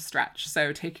the home stretch.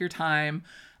 So take your time,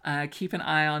 keep an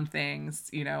eye on things.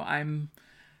 You know,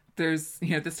 there's,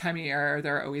 you know, this time of year,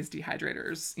 there are always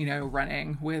dehydrators, you know,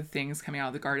 running with things coming out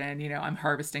of the garden. You know, I'm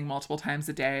harvesting multiple times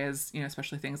a day as, you know,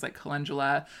 especially things like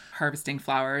calendula, harvesting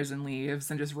flowers and leaves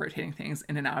and just rotating things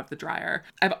in and out of the dryer.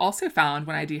 I've also found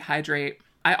when I dehydrate,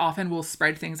 I often will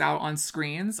spread things out on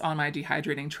screens on my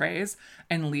dehydrating trays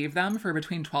and leave them for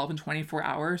between 12 and 24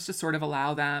 hours to sort of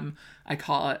allow them, I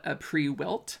call it a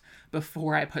pre-wilt,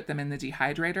 before I put them in the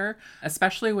dehydrator,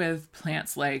 especially with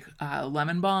plants like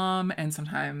lemon balm and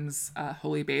sometimes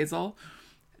holy basil.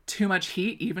 Too much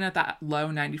heat, even at that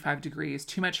low 95 degrees,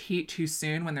 too much heat too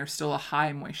soon when there's still a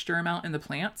high moisture amount in the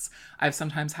plants. I've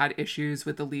sometimes had issues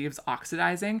with the leaves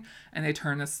oxidizing and they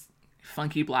turn this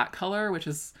funky black color, which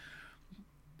is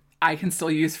I can still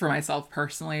use for myself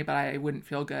personally, but I wouldn't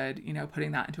feel good, you know,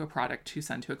 putting that into a product to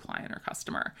send to a client or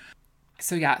customer.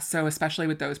 So yeah, so especially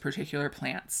with those particular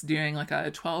plants, doing like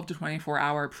a 12 to 24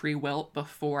 hour pre-wilt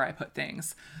before I put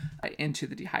things into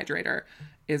the dehydrator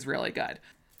is really good.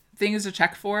 Things to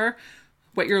check for,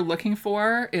 what you're looking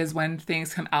for is when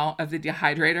things come out of the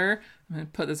dehydrator. I'm going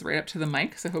to put this right up to the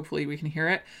mic, so hopefully we can hear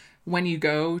it. When you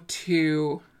go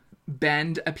to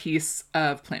bend a piece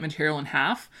of plant material in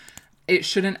half, it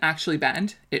shouldn't actually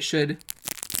bend. It should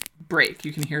break.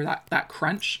 You can hear that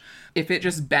crunch. If it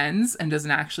just bends and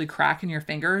doesn't actually crack in your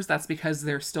fingers, that's because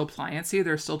there's still pliancy.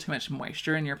 There's still too much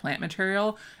moisture in your plant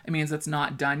material. It means it's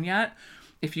not done yet.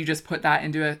 If you just put that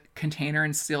into a container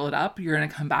and seal it up, you're going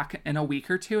to come back in a week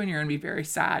or two and you're going to be very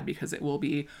sad because it will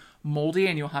be moldy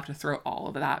and you'll have to throw all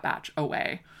of that batch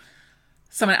away.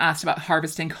 Someone asked about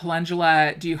harvesting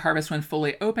calendula. Do you harvest when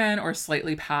fully open or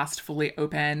slightly past fully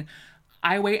open?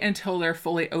 I wait until they're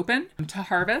fully open to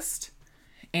harvest.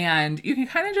 And you can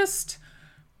kind of just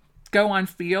go on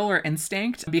feel or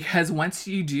instinct, because once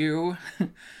you do,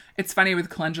 it's funny with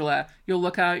calendula, you'll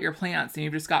look at your plants and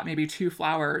you've just got maybe 2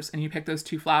 flowers and you pick those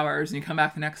 2 flowers and you come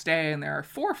back the next day and there are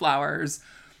 4 flowers.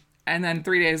 And then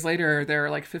 3 days later, there are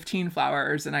like 15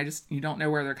 flowers and you don't know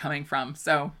where they're coming from.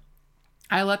 So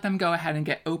I let them go ahead and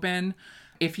get open.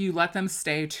 If you let them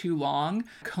stay too long,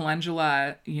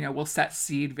 calendula, will set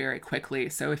seed very quickly.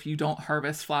 So if you don't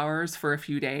harvest flowers for a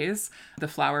few days, the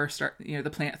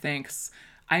plant thinks,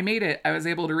 I made it, I was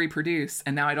able to reproduce,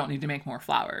 and now I don't need to make more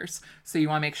flowers. So you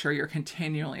want to make sure you're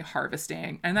continually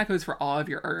harvesting. And that goes for all of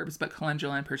your herbs, but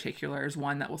calendula in particular is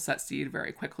one that will set seed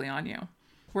very quickly on you.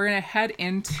 We're going to head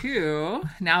into,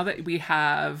 now that we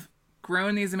have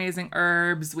grown these amazing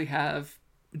herbs, we have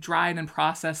dried and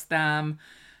processed them,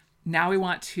 now we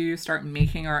want to start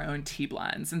making our own tea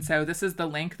blends. And so this is the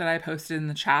link that I posted in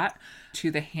the chat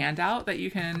to the handout that you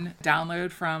can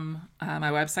download from my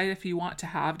website if you want to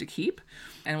have to keep.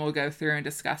 And we'll go through and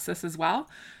discuss this as well.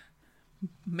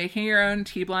 Making your own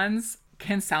tea blends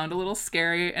can sound a little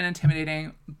scary and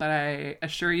intimidating, but I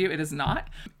assure you it is not.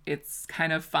 It's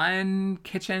kind of fun,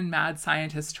 kitchen mad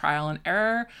scientist trial and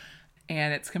error,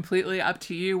 and it's completely up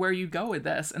to you where you go with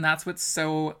this. And that's what's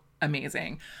so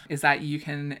amazing, is that you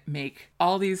can make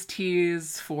all these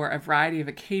teas for a variety of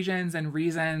occasions and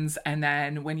reasons. And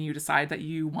then when you decide that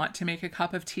you want to make a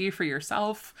cup of tea for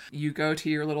yourself, you go to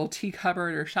your little tea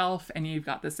cupboard or shelf and you've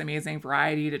got this amazing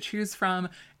variety to choose from.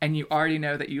 And you already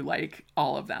know that you like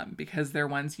all of them because they're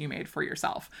ones you made for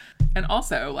yourself. And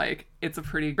also, it's a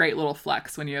pretty great little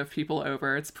flex when you have people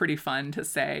over. It's pretty fun to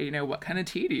say, what kind of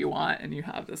tea do you want? And you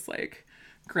have this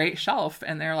great shelf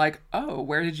and they're like, oh,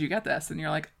 where did you get this? And you're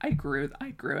like, I grew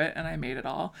it and I made it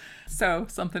all. So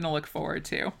something to look forward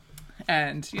to.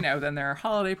 And then there are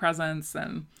holiday presents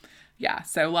and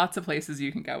so lots of places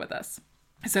you can go with this.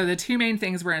 So the 2 main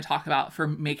things we're going to talk about for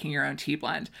making your own tea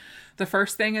blend. The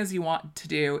first thing you want to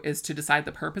do is to decide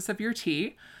the purpose of your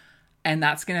tea. And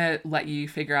that's going to let you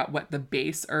figure out what the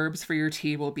base herbs for your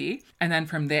tea will be. And then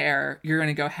from there, you're going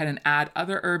to go ahead and add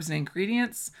other herbs and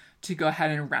ingredients to go ahead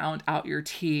and round out your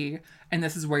tea. And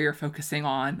this is where you're focusing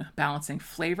on balancing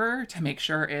flavor to make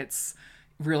sure it's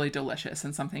really delicious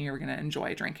and something you're going to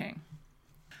enjoy drinking.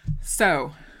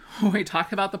 So when we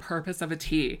talk about the purpose of a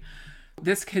tea,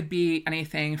 this could be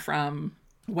anything from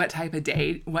what time of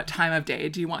day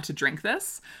do you want to drink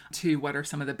this, to what are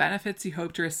some of the benefits you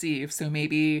hope to receive. So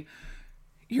maybe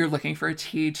you're looking for a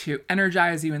tea to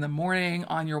energize you in the morning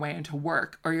on your way into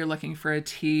work, or you're looking for a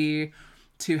tea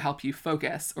to help you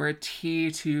focus, or a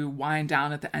tea to wind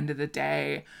down at the end of the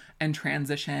day and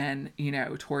transition,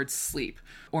 towards sleep.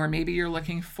 Or maybe you're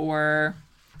looking for,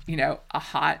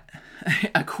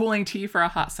 a cooling tea for a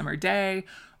hot summer day,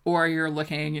 or you're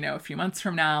looking, a few months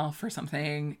from now for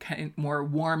something kind of more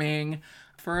warming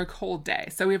for a cold day.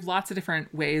 So we have lots of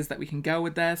different ways that we can go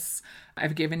with this.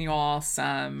 I've given you all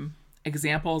some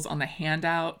examples on the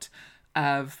handout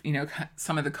of,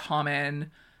 some of the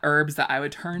common herbs that I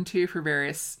would turn to for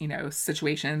various,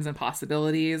 situations and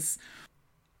possibilities.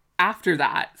 After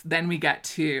that, then we get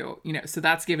to, so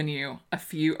that's given you a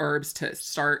few herbs to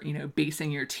start,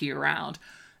 basing your tea around.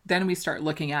 Then we start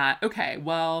looking at, okay,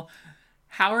 well,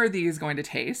 how are these going to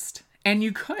taste? And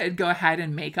you could go ahead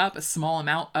and make up a small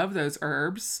amount of those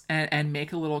herbs and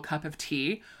make a little cup of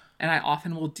tea. And I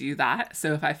often will do that.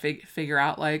 So if I figure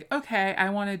out okay, I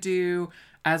want to do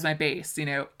as my base,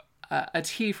 a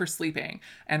tea for sleeping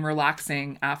and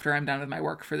relaxing after I'm done with my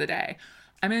work for the day,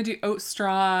 I'm going to do oat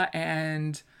straw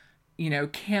and,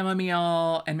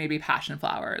 chamomile and maybe passion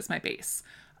flower as my base.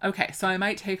 Okay, so I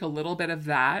might take a little bit of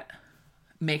that,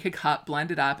 make a cup, blend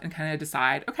it up, and kind of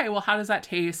decide, okay, well, how does that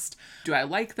taste? Do I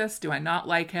like this? Do I not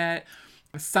like it?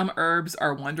 Some herbs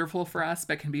are wonderful for us,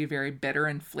 but can be very bitter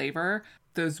in flavor.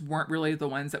 Those weren't really the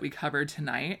ones that we covered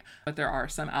tonight, but there are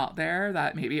some out there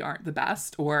that maybe aren't the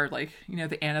best, or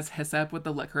the anise hyssop with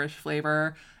the licorice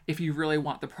flavor. If you really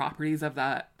want the properties of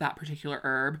that particular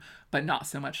herb, but not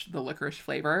so much the licorice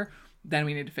flavor, then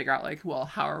we need to figure out well,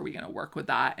 how are we going to work with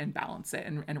that and balance it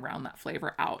and round that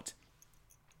flavor out?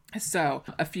 So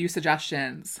a few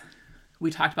suggestions.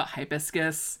 We talked about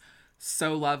hibiscus.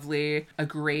 So lovely. A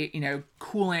great,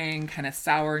 cooling kind of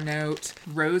sour note.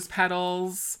 Rose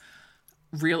petals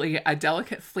really a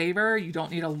delicate flavor. You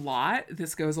don't need a lot.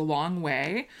 This goes a long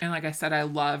way. And like I said, I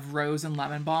love rose and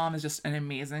lemon balm is just an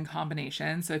amazing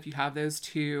combination. So if you have those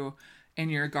two in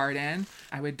your garden,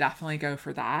 I would definitely go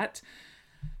for that.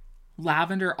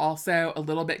 Lavender also a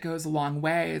little bit goes a long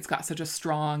way. It's got such a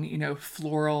strong,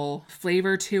 floral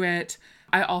flavor to it.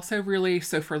 I also really,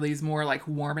 so for these more like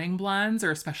warming blends,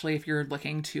 or especially if you're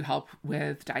looking to help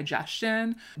with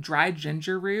digestion, dried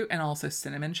ginger root and also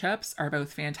cinnamon chips are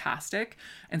both fantastic.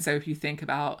 And so if you think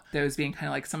about those being kind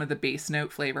of like some of the base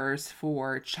note flavors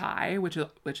for chai, which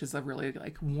is a really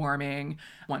like warming,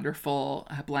 wonderful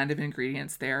blend of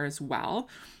ingredients there as well.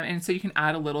 And so you can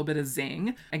add a little bit of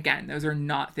zing. Again, those are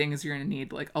not things you're going to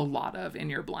need like a lot of in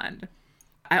your blend.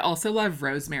 I also love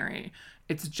rosemary.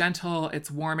 It's gentle, it's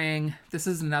warming. This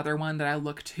is another one that I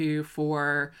look to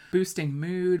for boosting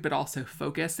mood, but also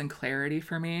focus and clarity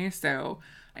for me. So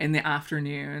in the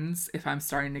afternoons, if I'm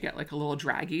starting to get like a little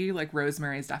draggy, like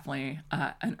rosemary is definitely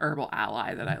an herbal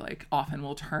ally that I like often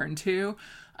will turn to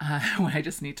when I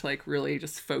just need to like really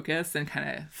just focus and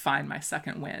kind of find my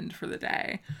second wind for the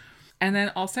day. And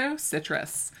then also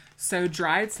citrus. So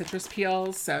dried citrus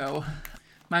peels. So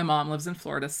my mom lives in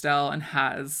Florida still and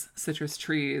has citrus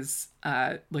trees,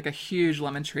 like a huge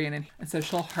lemon tree. And so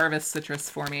she'll harvest citrus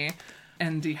for me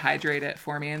and dehydrate it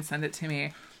for me and send it to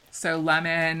me. So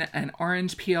lemon and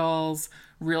orange peels,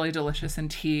 really delicious in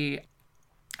tea.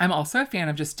 I'm also a fan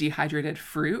of just dehydrated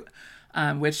fruit,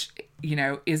 which,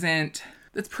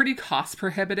 it's pretty cost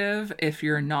prohibitive if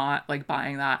you're not like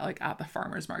buying that like at the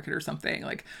farmer's market or something.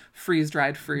 Like freeze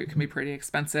dried fruit can be pretty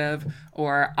expensive,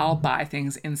 or I'll buy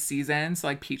things in season. So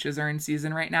like peaches are in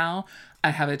season right now. I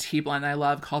have a tea blend I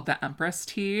love called the Empress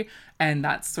tea. And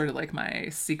that's sort of like my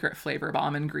secret flavor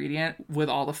bomb ingredient with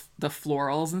all the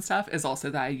florals and stuff is also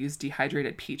that I use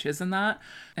dehydrated peaches in that,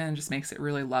 and it just makes it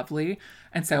really lovely.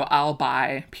 And so I'll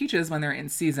buy peaches when they're in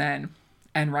season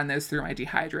and run those through my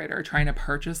dehydrator. Trying to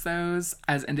purchase those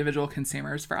as individual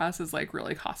consumers for us is like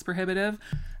really cost prohibitive.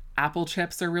 Apple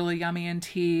chips are really yummy in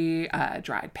tea,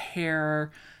 dried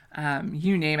pear,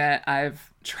 you name it.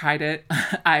 I've tried it.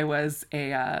 I was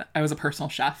a personal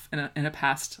chef in a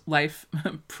past life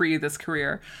pre this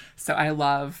career. So I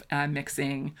love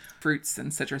mixing fruits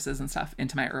and citruses and stuff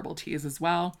into my herbal teas as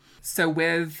well. So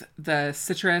with the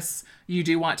citrus, you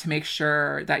do want to make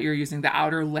sure that you're using the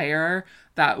outer layer,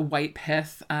 that white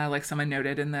pith, like someone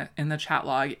noted in the chat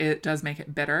log. It does make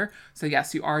it bitter. So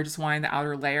yes, you are just wanting the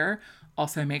outer layer.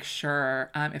 Also make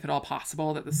sure, if at all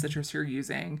possible, that the citrus you're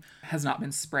using has not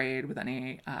been sprayed with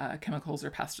any chemicals or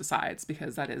pesticides,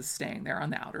 because that is staying there on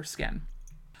the outer skin.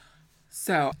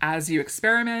 So as you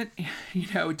experiment,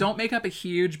 don't make up a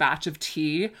huge batch of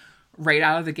tea right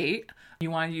out of the gate. You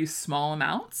want to use small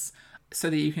amounts so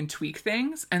that you can tweak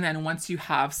things. And then once you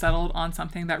have settled on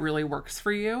something that really works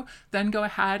for you, then go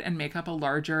ahead and make up a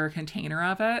larger container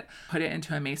of it, put it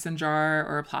into a mason jar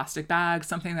or a plastic bag,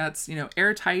 something that's,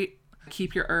 airtight.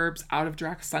 Keep your herbs out of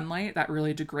direct sunlight. That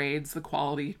really degrades the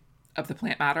quality of the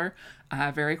plant matter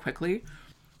very quickly.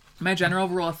 My general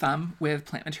rule of thumb with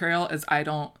plant material is I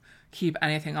don't keep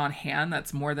anything on hand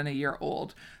that's more than a year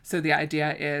old. So the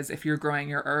idea is if you're growing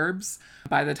your herbs,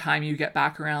 by the time you get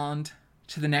back around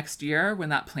to the next year, when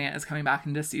that plant is coming back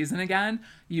into season again,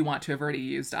 you want to have already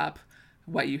used up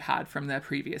what you had from the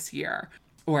previous year.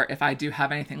 Or if I do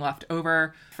have anything left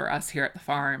over for us here at the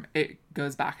farm, it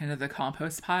goes back into the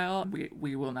compost pile.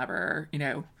 We will never,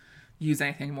 use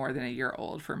anything more than a year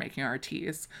old for making our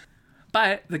teas.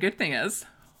 But the good thing is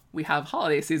we have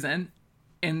holiday season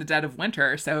in the dead of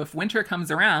winter. So if winter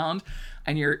comes around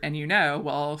and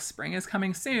well, spring is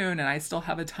coming soon and I still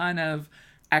have a ton of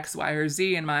X, Y, or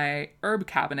Z in my herb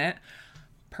cabinet,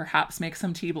 perhaps make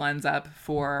some tea blends up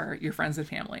for your friends and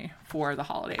family for the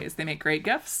holidays. They make great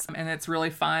gifts and it's really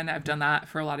fun. I've done that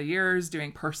for a lot of years,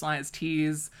 doing personalized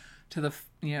teas to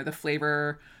the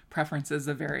flavor preferences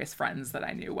of various friends that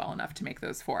I knew well enough to make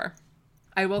those for.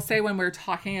 I will say when we're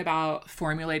talking about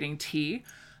formulating tea,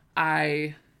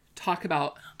 I talk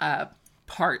about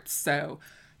parts. So,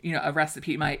 a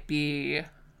recipe might be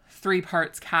 3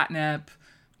 parts catnip,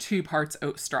 2 parts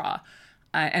oat straw.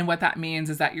 And what that means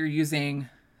is that you're using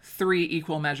 3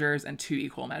 equal measures and 2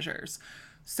 equal measures.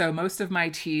 So most of my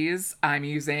teas, I'm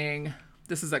using,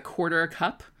 this is a 1/4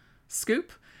 cup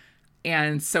scoop.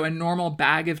 And so a normal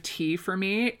bag of tea for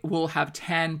me will have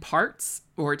 10 parts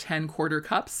or 10 1/4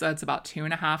 cups. So that's about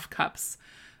 2.5 cups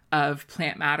of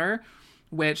plant matter,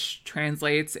 which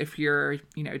translates, if you're,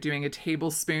 doing a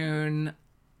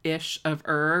tablespoon-ish of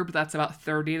herb, that's about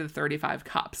 30 to 35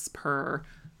 cups per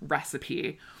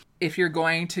recipe. If you're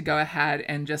going to go ahead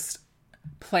and just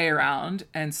play around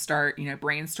and start,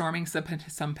 brainstorming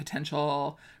some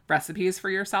potential recipes for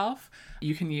yourself.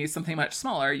 You can use something much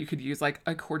smaller. You could use like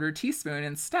a quarter teaspoon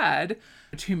instead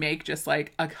to make just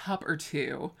like a cup or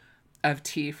two of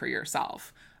tea for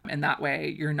yourself. And that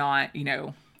way you're not,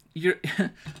 you're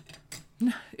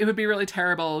it would be really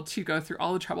terrible to go through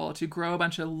all the trouble to grow a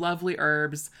bunch of lovely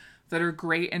herbs that are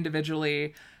great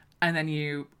individually, and then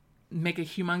you make a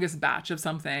humongous batch of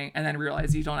something and then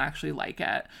realize you don't actually like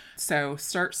it. So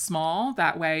start small.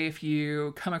 That way, if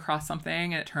you come across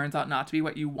something and it turns out not to be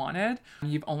what you wanted,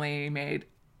 you've only made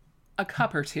a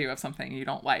cup or two of something you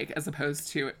don't like, as opposed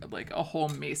to like a whole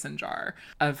mason jar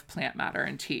of plant matter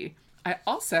and tea. I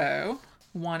also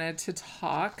wanted to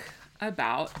talk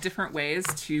about different ways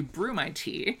to brew my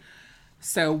tea.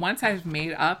 So once I've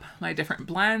made up my different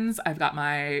blends, I've got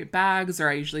my bags, or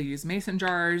I usually use mason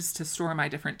jars to store my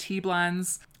different tea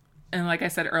blends. And like I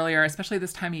said earlier, especially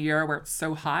this time of year where it's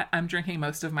so hot, I'm drinking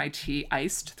most of my tea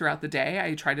iced throughout the day.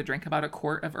 I try to drink about a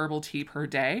quart of herbal tea per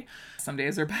day. Some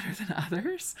days are better than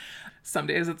others. Some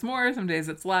days it's more, some days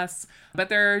it's less. But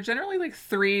there are generally like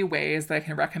 3 ways that I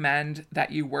can recommend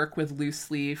that you work with loose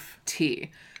leaf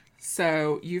tea.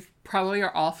 So you probably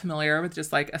are all familiar with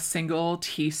just like a single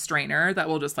tea strainer that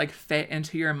will just like fit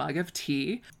into your mug of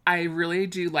tea. I really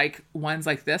do like ones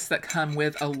like this that come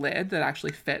with a lid that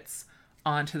actually fits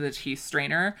onto the tea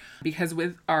strainer, because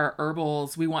with our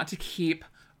herbals, we want to keep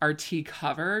our tea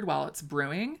covered while it's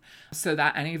brewing so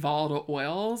that any volatile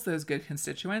oils, those good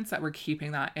constituents, that we're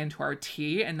keeping that into our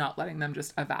tea and not letting them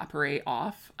just evaporate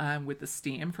off with the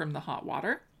steam from the hot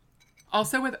water.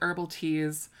 Also with herbal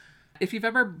teas, if you've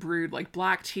ever brewed like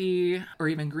black tea or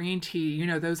even green tea,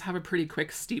 those have a pretty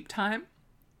quick steep time,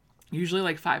 usually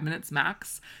like 5 minutes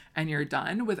max, and you're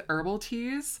done. With herbal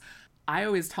teas, I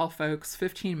always tell folks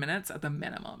 15 minutes at the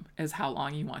minimum is how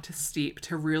long you want to steep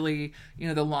to really,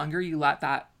 the longer you let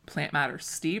that plant matter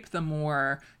steep, the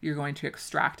more you're going to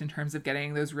extract in terms of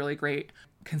getting those really great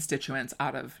constituents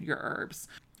out of your herbs.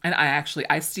 And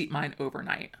I steep mine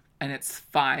overnight. And it's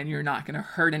fine. You're not going to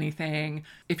hurt anything.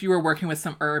 If you were working with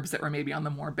some herbs that were maybe on the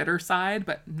more bitter side,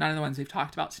 but none of the ones we've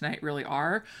talked about tonight really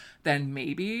are, then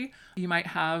maybe you might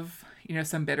have,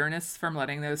 some bitterness from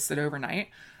letting those sit overnight.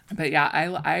 But yeah,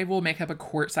 I will make up a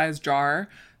quart-sized jar.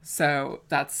 So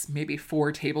that's maybe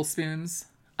 4 tablespoons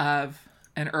of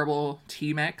an herbal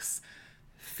tea mix,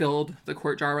 filled the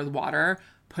quart jar with water,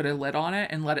 put a lid on it,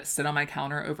 and let it sit on my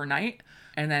counter overnight.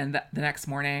 And then the next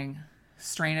morning,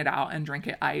 strain it out and drink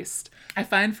it iced. I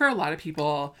find for a lot of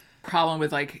people, problem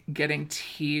with like getting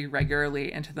tea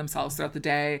regularly into themselves throughout the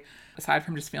day, aside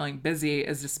from just feeling busy,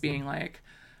 is just being like,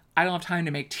 I don't have time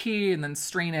to make tea and then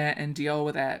strain it and deal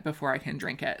with it before I can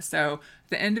drink it. So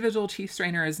the individual tea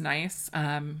strainer is nice.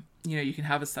 You can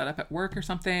have a setup at work or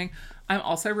something. I'm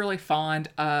also really fond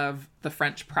of the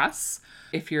French press.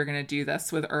 If you're going to do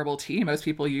this with herbal tea, most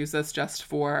people use this just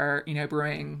for,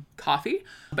 brewing coffee.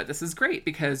 But this is great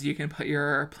because you can put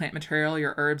your plant material,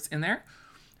 your herbs in there,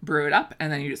 brew it up,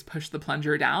 and then you just push the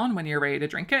plunger down. When you're ready to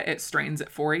drink it, it strains it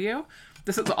for you.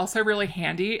 This is also really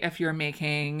handy if you're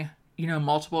making,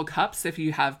 multiple cups. If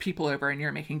you have people over and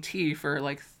you're making tea for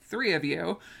like 3 of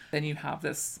you, then you have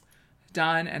this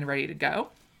done and ready to go.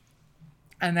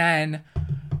 And then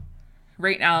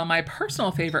right now, my personal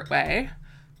favorite way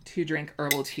to drink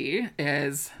herbal tea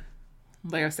is,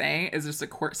 like I was saying, is just a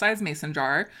quart-sized mason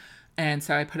jar. And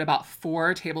so I put about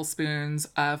 4 tablespoons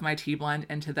of my tea blend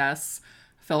into this,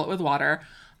 fill it with water.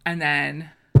 And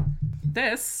then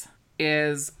this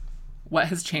is what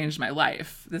has changed my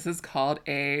life. This is called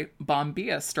a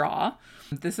bombilla straw.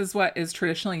 This is what is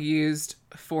traditionally used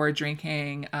for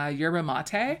drinking yerba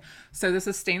mate. So this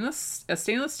is a stainless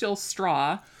steel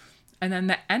straw, and then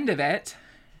the end of it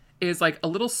is like a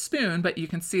little spoon, but you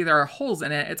can see there are holes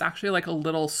in it. It's actually like a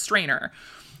little strainer.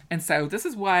 And so this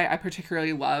is why I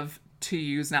particularly love to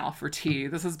use now for tea.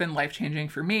 This has been life-changing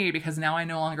for me because now I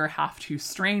no longer have to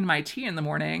strain my tea in the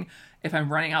morning if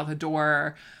I'm running out the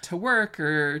door to work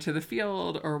or to the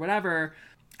field or whatever.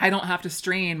 I don't have to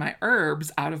strain my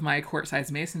herbs out of my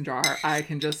quart-sized mason jar. I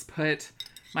can just put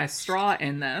my straw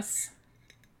in this,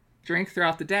 drink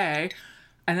throughout the day,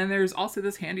 and then there's also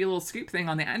this handy little scoop thing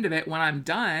on the end of it. When I'm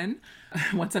done,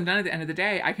 once I'm done at the end of the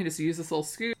day, I can just use this little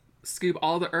scoop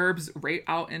all the herbs right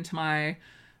out into my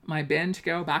bin to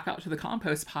go back out to the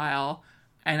compost pile,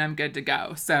 and I'm good to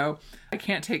go. So I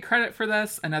can't take credit for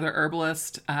this. Another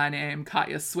herbalist named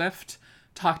Katya Swift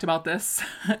talked about this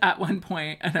at one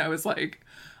point, and I was like,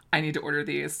 I need to order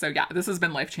these. So yeah, this has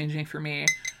been life-changing for me.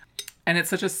 And it's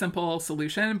such a simple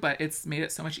solution, but it's made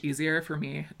it so much easier for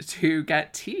me to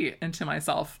get tea into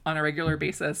myself on a regular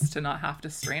basis, to not have to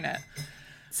strain it.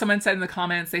 Someone said in the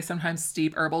comments they sometimes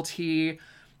steep herbal tea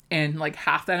in like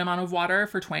half that amount of water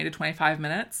for 20 to 25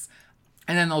 minutes.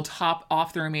 And then they'll top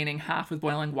off the remaining half with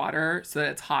boiling water so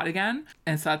that it's hot again.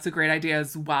 And so that's a great idea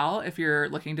as well if you're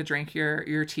looking to drink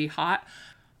your tea hot.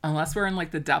 Unless we're in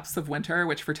like the depths of winter,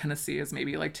 which for Tennessee is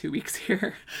maybe like 2 weeks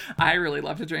here. I really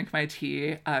love to drink my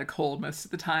tea cold most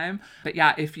of the time. But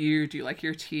yeah, if you do like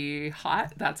your tea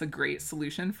hot, that's a great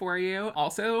solution for you.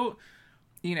 Also,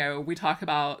 you know, we talk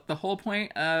about the whole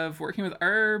point of working with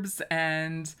herbs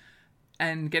and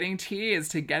getting tea is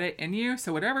to get it in you.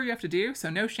 So whatever you have to do,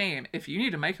 so no shame. If you need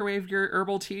to microwave your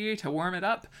herbal tea to warm it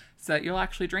up so that you'll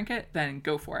actually drink it, then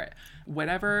go for it.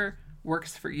 Whatever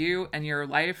works for you and your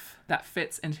life that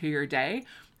fits into your day.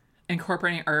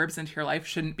 Incorporating herbs into your life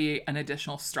shouldn't be an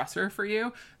additional stressor for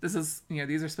you. This is, you know,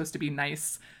 these are supposed to be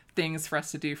nice things for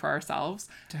us to do for ourselves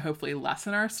to hopefully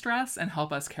lessen our stress and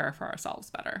help us care for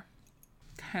ourselves better.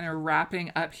 Kind of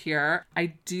wrapping up here,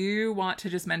 I do want to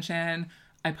just mention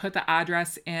I put the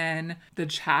address in the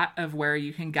chat of where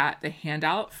you can get the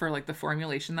handout for like the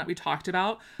formulation that we talked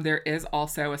about. There is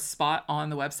also a spot on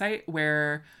the website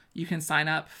where you can sign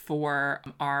up for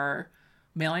our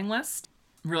mailing list.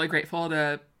 I'm really grateful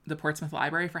to the Portsmouth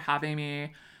Library for having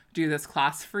me do this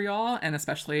class for y'all, and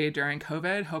especially during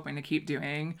COVID, hoping to keep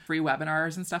doing free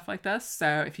webinars and stuff like this.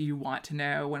 So if you want to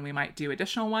know when we might do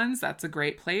additional ones, that's a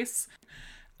great place.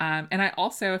 And I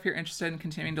also, if you're interested in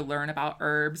continuing to learn about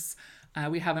herbs,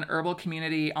 we have an herbal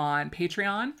community on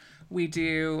Patreon.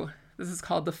 This is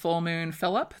called the Full Moon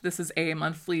Phillip. This is a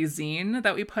monthly zine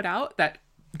that we put out that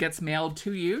gets mailed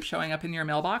to you, showing up in your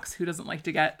mailbox. Who doesn't like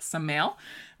to get some mail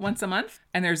once a month?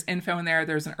 And there's info in there.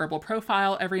 There's an herbal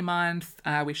profile every month.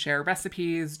 We share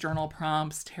recipes, journal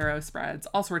prompts, tarot spreads,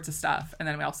 all sorts of stuff. And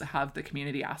then we also have the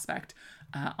community aspect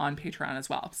on Patreon as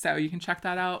well. So you can check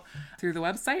that out through the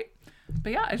website.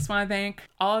 But yeah, I just want to thank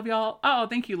all of y'all. Oh,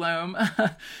 thank you, Loam.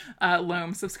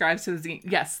 Loam subscribes to the zine.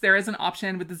 Yes, there is an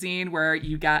option with the zine where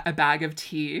you get a bag of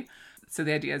tea. So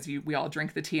the idea is we all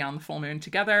drink the tea on the full moon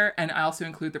together. And I also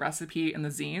include the recipe in the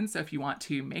zine. So if you want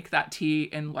to make that tea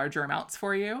in larger amounts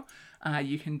for you,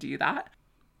 you can do that.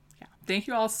 Yeah. Thank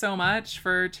you all so much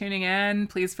for tuning in.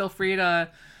 Please feel free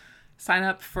to sign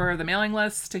up for the mailing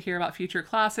list to hear about future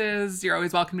classes. You're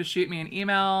always welcome to shoot me an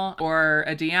email or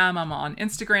a DM. I'm on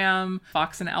Instagram,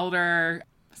 Fox and Elder.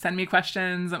 Send me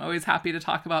questions. I'm always happy to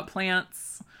talk about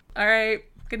plants. All right.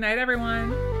 Good night,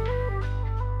 everyone.